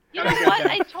 You know what?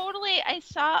 I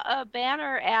saw a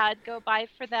banner ad go by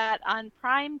for that on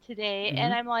Prime today,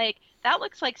 and I'm like, that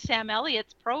looks like Sam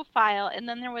Elliott's profile. And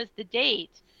then there was the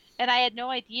date, and I had no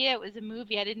idea it was a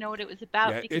movie. I didn't know what it was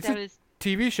about because I was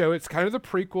TV show. It's kind of the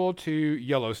prequel to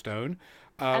Yellowstone.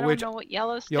 I don't know what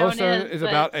Yellowstone is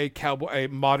about a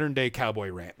modern day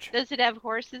cowboy ranch. Does it have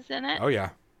horses in it? Oh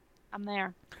yeah. I'm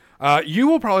there. You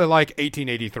will probably like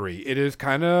 1883. It is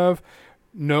kind of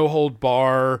no hold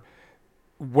bar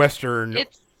western.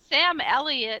 It's Sam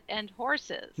Elliott and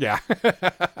horses. Yeah.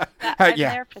 I'm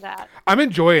there for that. I'm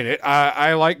enjoying it.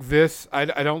 I like this. I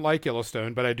don't like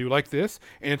Yellowstone, but I do like this,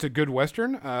 and it's a good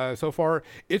western. So far,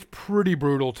 it's pretty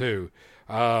brutal too.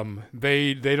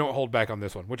 They don't hold back on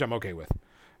this one, which I'm okay with,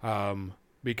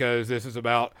 because this is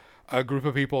about a group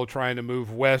of people trying to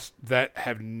move west that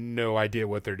have no idea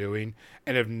what they're doing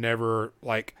and have never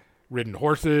like ridden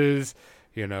horses.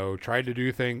 Tried to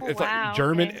do things. It's like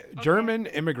German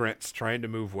immigrants trying to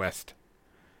move west.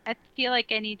 I feel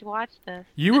like I need to watch this.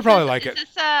 You would probably like it. Is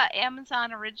this a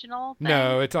Amazon original thing?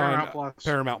 No, it's on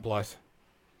Paramount Plus.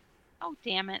 Oh,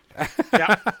 damn it.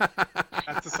 Yeah.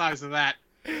 That's the size of that.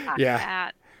 Fuck Yeah.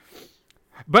 that.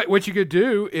 But what you could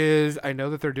do is, I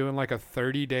know that they're doing like a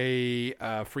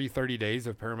 30-day, free 30 days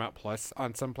of Paramount Plus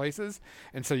on some places.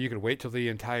 And so you could wait till the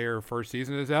entire first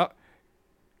season is out.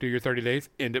 Do your 30 days,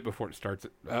 end it before it starts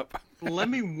up. Let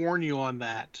me warn you on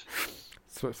that.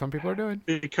 That's what some people are doing.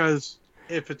 Because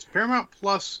if it's Paramount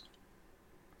Plus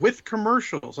with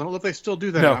commercials, I don't know if they still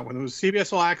do that No. now. When it was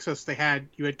CBS All Access,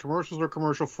 you had commercials or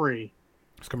commercial free.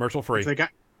 It's commercial free. They got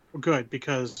good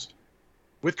because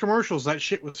with commercials, that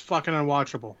shit was fucking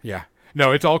unwatchable. Yeah.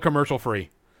 No, it's all commercial free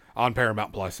on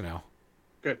Paramount Plus now.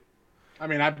 Good. I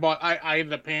mean, I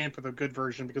ended up paying for the good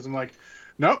version because I'm like,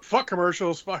 nope, fuck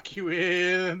commercials, fuck you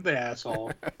in the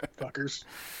asshole, fuckers.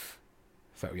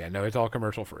 So yeah, no, it's all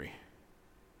commercial free.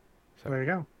 So there you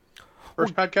go.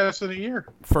 First podcast of the year.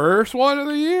 First one of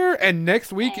the year, and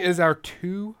next week is our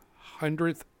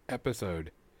 200th episode.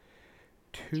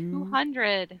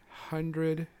 200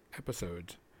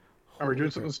 episodes. Are we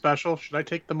doing something special? Should I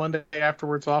take the Monday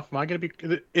afterwards off?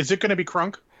 Is it going to be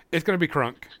Crunk? It's going to be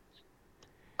Crunk.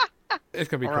 It's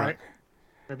going to be All Crunk. right.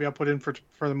 Maybe I'll put in for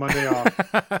the Monday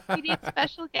off. We need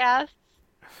special guests.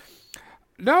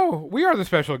 No, we are the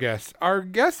special guests. Our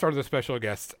guests are the special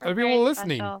guests. The people Very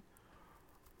listening. special.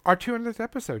 Our 200th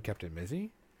episode, Captain Mizzy.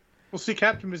 Well, see,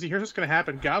 Captain Mizzy, here's what's going to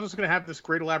happen. God is going to have this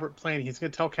great elaborate plan. He's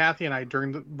going to tell Kathy and I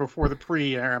before the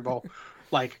preamble,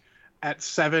 like at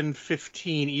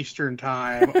 7:15 Eastern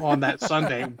time on that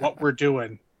Sunday, what we're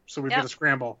doing. So we've got to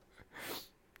scramble.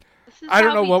 I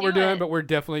don't know what we're doing, but we're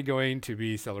definitely going to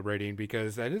be celebrating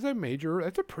because that's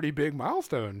a pretty big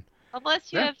milestone.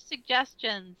 Unless you have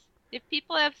suggestions. If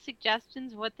people have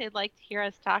suggestions what they'd like to hear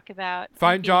us talk about,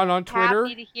 find John on Twitter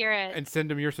happy to hear it. and send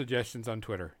him your suggestions on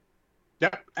Twitter.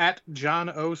 Yep, at John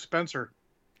O. Spencer.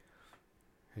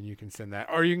 And you can send that.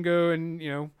 Or you can go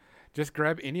and, just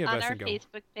grab any of us and go. On our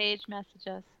Facebook page, message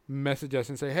us. Message us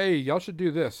and say, hey, y'all should do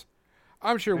this.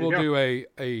 I'm sure we'll do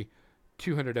a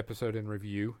 200 episode in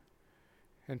review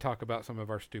and talk about some of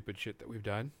our stupid shit that we've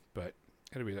done. But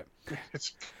it'll be that.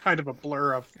 It's kind of a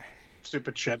blur of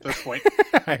stupid shit at this point.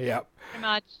 Yep. Pretty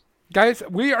much. Guys,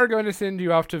 we are going to send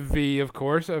you off to V, of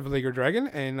course, of League of Dragon,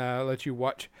 and let you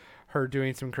watch her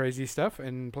doing some crazy stuff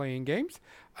and playing games.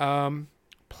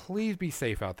 Please be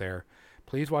safe out there.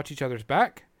 Please watch each other's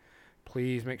back.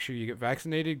 Please make sure you get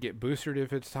vaccinated, get boosted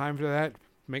if it's time for that.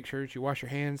 Make sure that you wash your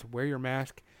hands, wear your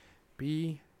mask.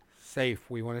 Be safe.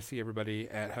 We want to see everybody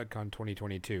at HUDCon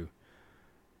 2022.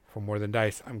 For More Than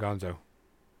Dice, I'm Gonzo.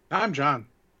 I'm John.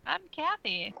 I'm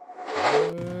Kathy.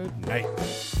 Good night.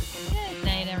 Good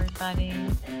night, everybody.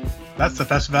 That's the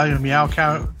best value of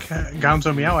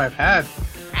Gonzo Meow I've had.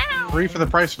 3 for the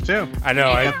price of 2. I know.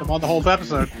 I got them on the whole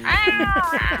episode.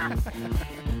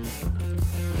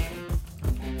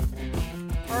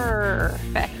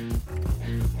 Perfect.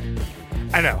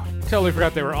 I know. Totally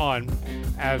forgot they were on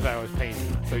as I was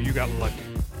painting, so you got lucky.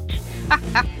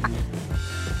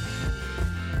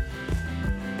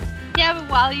 Yeah, but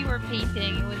while you were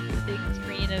painting, it was the big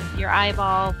screen of your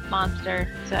eyeball monster,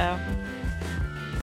 so